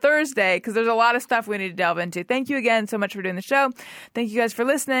listen on Thursday because there's a lot of stuff we need to delve into. Thank you again so much for doing the show. Thank you guys for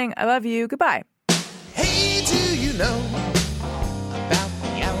listening. I love you. Goodbye. Hey, do you know about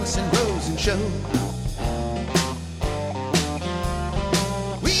the Allison Rosen show?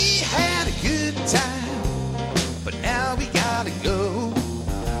 We had a good time, but now we gotta go.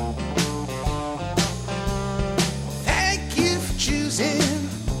 Thank you for choosing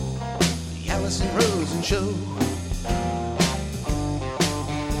the Allison Rosen show.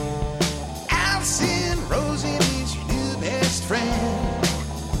 Allison Rosen is your new best friend.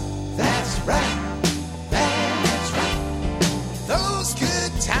 That's right. That's right. Those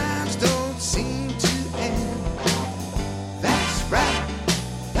good times don't seem to end. That's right.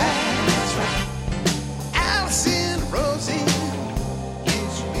 That's right. Allison Rosie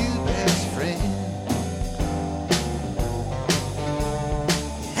is your new best friend.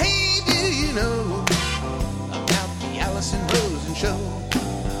 Hey, do you know about the Allison Rosen show?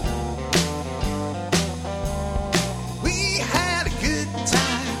 We had a good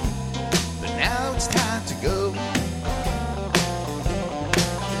time, but now it's time to go.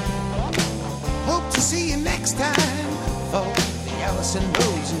 Hope to see you next time for the Allison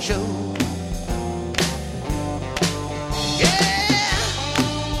Rosen show. Yeah!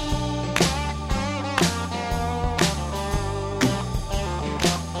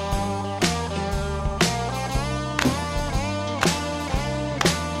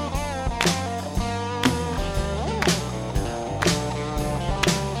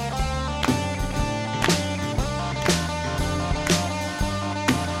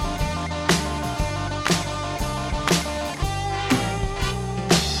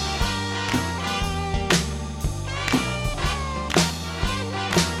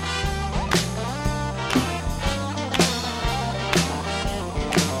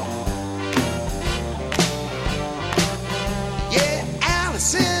 Yeah,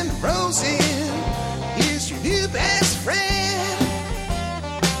 Allison Rosen is your new best friend.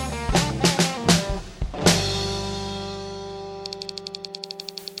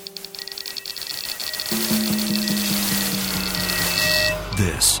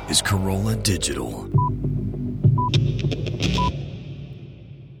 This is Corolla Digital.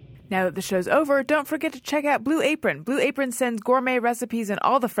 Now that the show's over, don't forget to check out Blue Apron. Blue Apron sends gourmet recipes and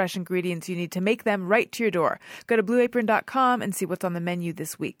all the fresh ingredients you need to make them right to your door. Go to blueapron.com and see what's on the menu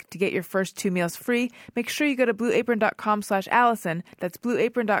this week. To get your first 2 meals free, make sure you go to blueapron.com/Allison. That's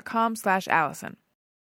blueapron.com/Allison.